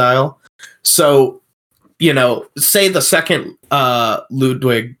playstyle. So, you know, say the second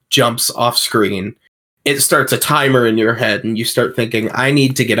Ludwig jumps off screen, it starts a timer in your head and you start thinking, I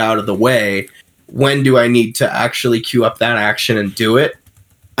need to get out of the way. When do I need to actually queue up that action and do it?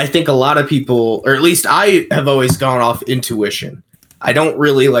 I think a lot of people, or at least I have always gone off intuition. I don't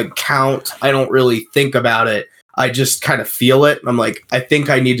really like count. I don't really think about it. I just kind of feel it. I'm like, I think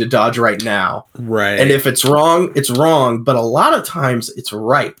I need to dodge right now. Right. And if it's wrong, it's wrong. But a lot of times it's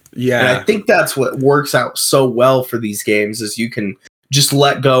right. Yeah. And I think that's what works out so well for these games is you can just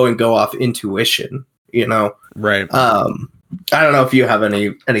let go and go off intuition, you know? Right. I don't know if you have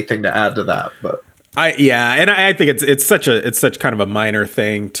anything to add to that, but I think it's such kind of a minor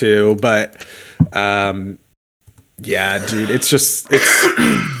thing too, but yeah, dude,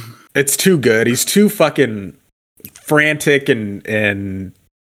 it's too good. He's too fucking frantic and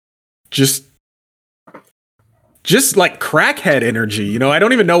just like crackhead energy, you know. I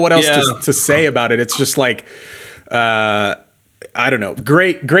don't even know what else to say about it. It's just like I don't know.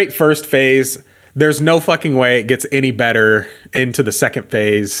 Great first phase. There's no fucking way it gets any better into the second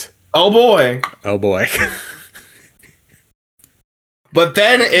phase. Oh boy. But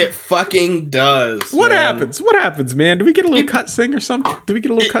then it fucking does. What happens, man? Do we get a little cutscene or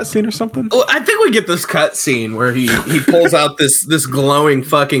something? Well, I think we get this cutscene where he pulls out this glowing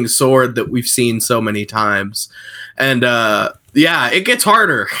fucking sword that we've seen so many times. And it gets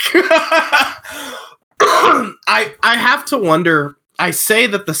harder. I have to wonder. I say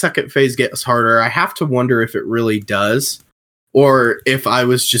that the second phase gets harder. I have to wonder if it really does. Or if I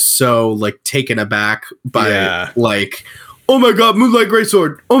was just so like taken aback by like, oh my god, Moonlight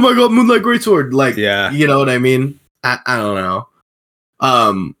Greatsword! Oh my god, Moonlight Greatsword! Like, you know what I mean? I don't know.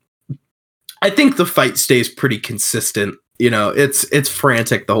 I think the fight stays pretty consistent. You know, it's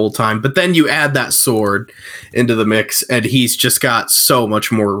frantic the whole time. But then you add that sword into the mix, and he's just got so much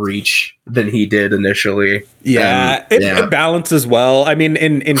more reach than he did initially. Yeah, it balances well. I mean,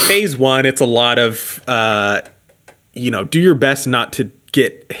 in phase one, it's a lot of do your best not to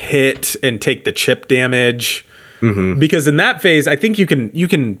get hit and take the chip damage. Mm-hmm. Because in that phase, I think you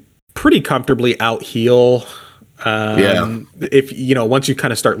can pretty comfortably out heal. If once you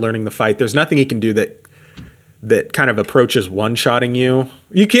kind of start learning the fight, there's nothing you can do that kind of approaches one-shotting you.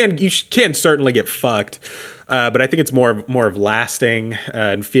 You can certainly get fucked, but I think it's more of lasting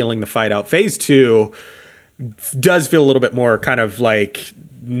and feeling the fight out. Phase 2 does feel a little bit more kind of like,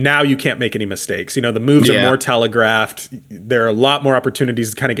 now you can't make any mistakes. You know, the moves are more telegraphed. There are a lot more opportunities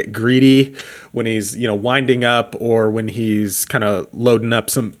to kind of get greedy when he's, winding up or when he's kind of loading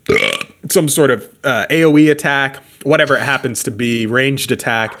up some sort of AoE attack, whatever it happens to be, ranged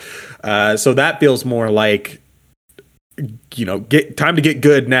attack. So that feels more like, get time to get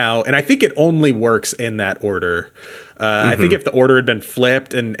good now. And I think it only works in that order. I think if the order had been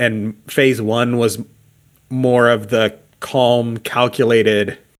flipped and phase 1 was more of the calm,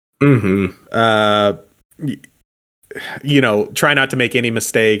 calculated, try not to make any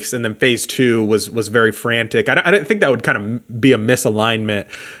mistakes. And then phase 2 was very frantic. I didn't think that would kind of be a misalignment.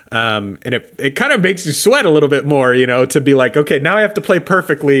 And it kind of makes you sweat a little bit more, to be like, okay, now I have to play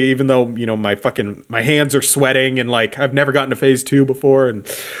perfectly, even though, my hands are sweating and like, I've never gotten to phase 2 before and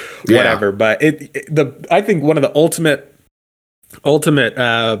whatever. But I think one of the ultimate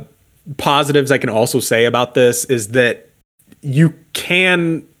positives I can also say about this is that you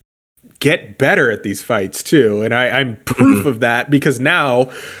can get better at these fights too. And I'm proof of that, because now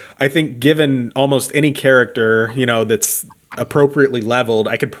I think given almost any character, that's appropriately leveled,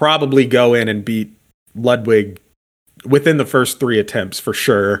 I could probably go in and beat Ludwig within the first 3 attempts for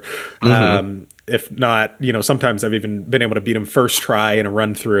sure. If not, sometimes I've even been able to beat him first try in a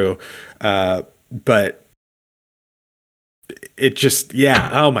run through. But it just,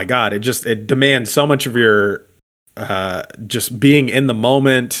 oh my God, it demands so much of your just being in the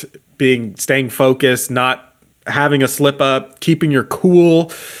moment, staying focused, not having a slip up, keeping your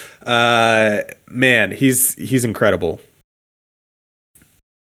cool. Man, he's incredible.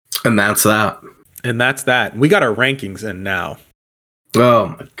 And that's that. We got our rankings in now.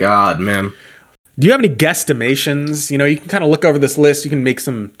 Oh my God, man. Do you have any guesstimations? You can kind of look over this list. You can make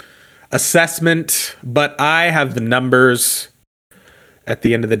some assessment, but I have the numbers at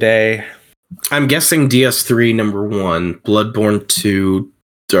the end of the day. I'm guessing DS3 number 1, Bloodborne 2,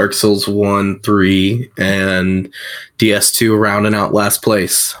 Dark Souls 1, 3, and DS2 rounding out last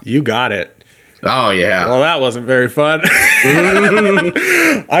place. You got it. Oh, yeah. Well, that wasn't very fun.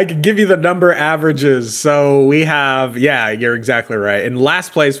 I could give you the number averages. So we have, you're exactly right. In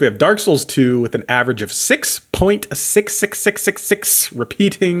last place, we have Dark Souls 2 with an average of 6.66666,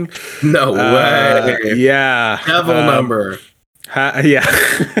 repeating. No way. Yeah. Devil number. Yeah.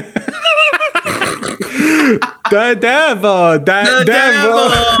 The devil.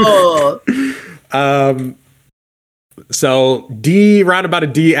 So D, round about a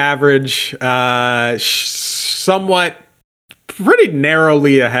D average, somewhat pretty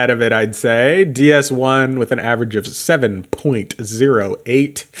narrowly ahead of it, I'd say. DS1 with an average of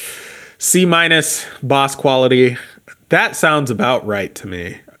 7.08. C minus boss quality. That sounds about right to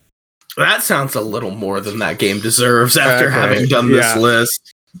me. That sounds a little more than that game deserves after having done this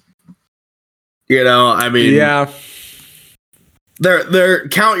list. Yeah. They're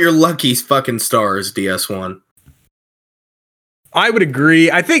count your lucky fucking stars, DS1. I would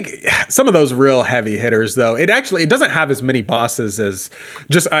agree. I think some of those real heavy hitters, though, it doesn't have as many bosses as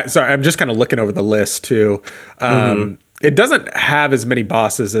I'm just kind of looking over the list too. It doesn't have as many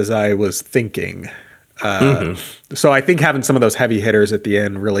bosses as I was thinking. So I think having some of those heavy hitters at the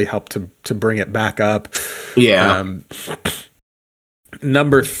end really helped to bring it back up. Yeah.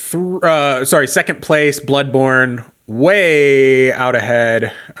 Second place, Bloodborne, way out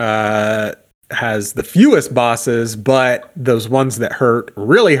ahead. Has the fewest bosses, but those ones that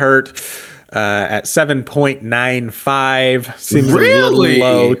really hurt at 7.95 seems a little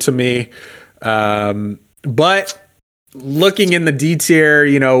low to me. But looking in the D tier,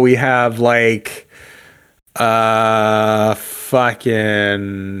 we have like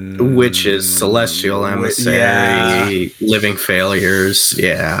fucking witches, celestial emissary, living failures.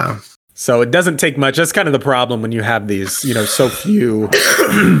 Yeah. So it doesn't take much. That's kind of the problem when you have these, so few.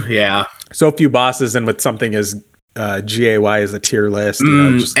 Yeah. So few bosses, and with something as GAY as a tier list.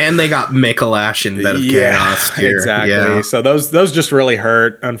 And they got Mikolash instead of Chaos tier. Exactly. Yeah. So those just really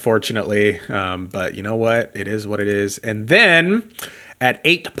hurt, unfortunately. But you know what? It is what it is. And then at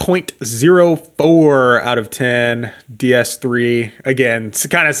 8.04 out of 10, DS3. Again, it's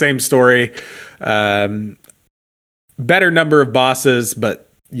kind of same story. Better number of bosses,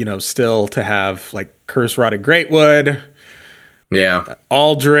 but still to have like Curse Rotted Greatwood. Yeah.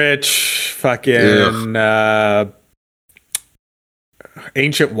 Aldrich, fucking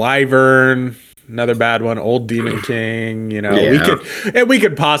Ancient Wyvern, another bad one, Old Demon King, we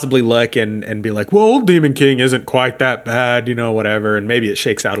could possibly look and be like, well, Old Demon King isn't quite that bad, whatever, and maybe it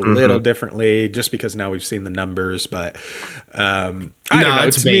shakes out a little differently just because now we've seen the numbers, but I don't know,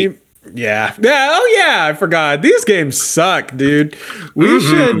 to me, I forgot. These games suck, dude. We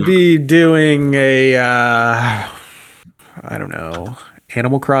should be doing a I don't know,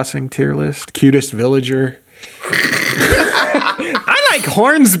 Animal Crossing tier list, cutest villager. I like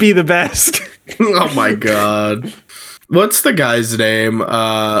Hornsby the best. Oh my God. What's the guy's name?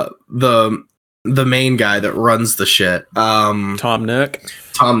 The main guy that runs the shit. Tom Nook.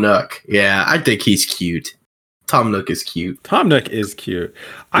 Tom Nook. Yeah, I think he's cute. Tom Nook is cute.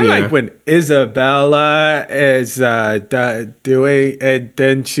 I like when Isabella is doing it,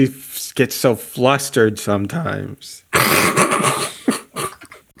 then she gets so flustered sometimes.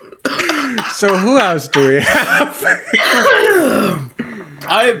 So who else do we have?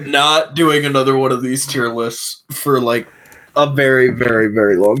 I am not doing another one of these tier lists for like a very, very,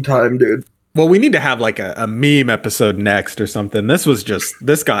 very long time, dude. Well, we need to have like a meme episode next or something.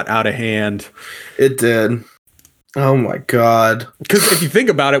 This got out of hand. It did. Oh my god. Because if you think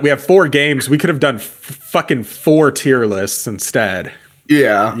about it, we have 4 games. We could have done fucking 4 tier lists instead.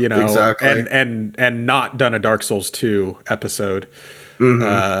 Yeah, You know, exactly. and not done a Dark Souls 2 episode.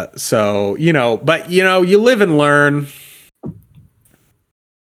 Mhm. So, you know, but you know, you live and learn.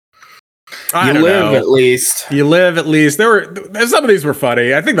 I don't know. at least. You live at least. Some of these were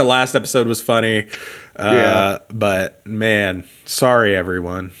funny. I think the last episode was funny. Yeah. But man, sorry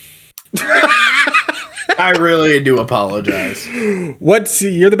everyone. I really do apologize.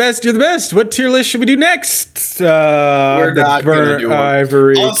 You're the best. You're the best. What tier list should we do next? We're not gonna do one.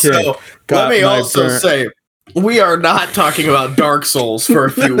 Ivory Also, King. let me my also burnt- say, we are not talking about Dark Souls for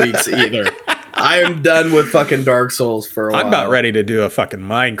a few weeks either. I am done with fucking Dark Souls for a while. I'm about ready to do a fucking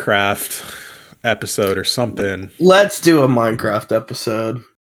Minecraft episode or something. Let's do a Minecraft episode.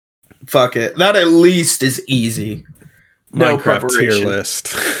 Fuck it. That at least is easy. No Minecraft tier preparation.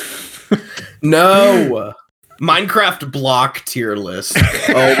 list. No. Minecraft block tier list.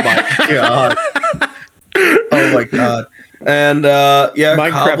 Oh my god. Oh my god. And yeah,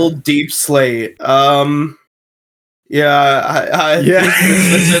 Minecraft- cobbled deep slate. Yeah, I Yeah.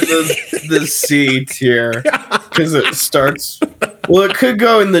 think this is the C tier because it starts. Well, it could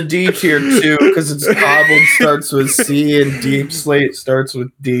go in the D tier too because it's cobbled starts with C and deep slate starts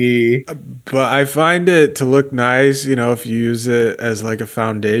with D. But I find it to look nice, you know, if you use it as like a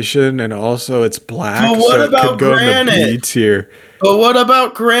foundation, and also it's black. But what so it about could go in the B granite? tier, But what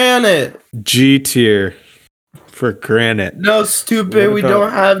about granite? G tier for granite. No, stupid. What We about-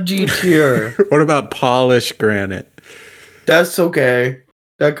 don't have G tier. What about polished granite? That's okay.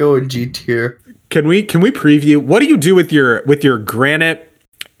 That go in G tier. Can we preview? What do you do with your granite,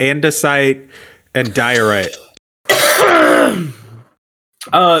 andesite, and diorite?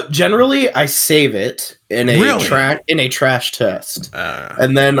 Generally, I save it in a Really? trash test,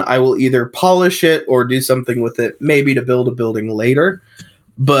 and then I will either polish it or do something with it, maybe to build a building later.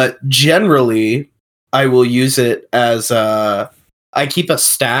 But generally, I will use it as I keep a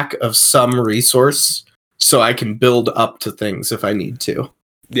stack of some resource so I can build up to things if I need to.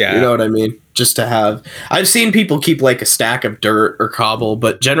 Yeah, You know what I mean? Just to have. I've seen people keep like a stack of dirt or cobble,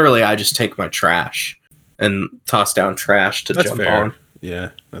 but generally I just take my trash and toss down trash to that's jump fair. on.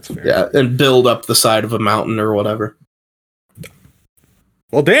 Yeah, that's fair. Yeah, and build up the side of a mountain or whatever.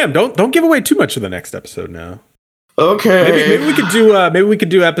 Well, damn! Don't give away too much of the next episode now. Okay. Maybe we could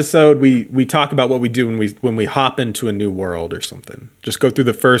do episode. We talk about what we do when we hop into a new world or something. Just go through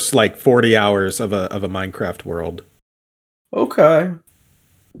the first like 40 hours of a Minecraft world. Okay.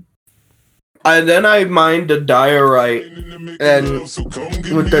 And then I mined a diorite, and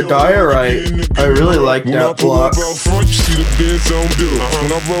with the diorite, I really like When I that pull block. up out front, you see the Benz on bill.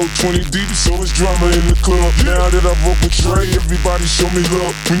 When I roll 20 deep, so it's drama in the club. Now that I roll with Trey, everybody show me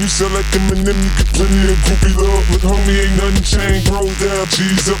love. When you select Eminem, you get plenty of groupie love. Look, homie, ain't nothing changed. Roll down,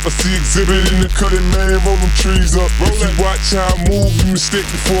 cheese up. I see exhibit in the cutting, man. Roll them trees up. If you watch how I move, you mistake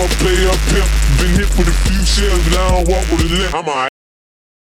before I play up pimp. Been hit with a few shells, but I don't walk with a limp. I'm alright.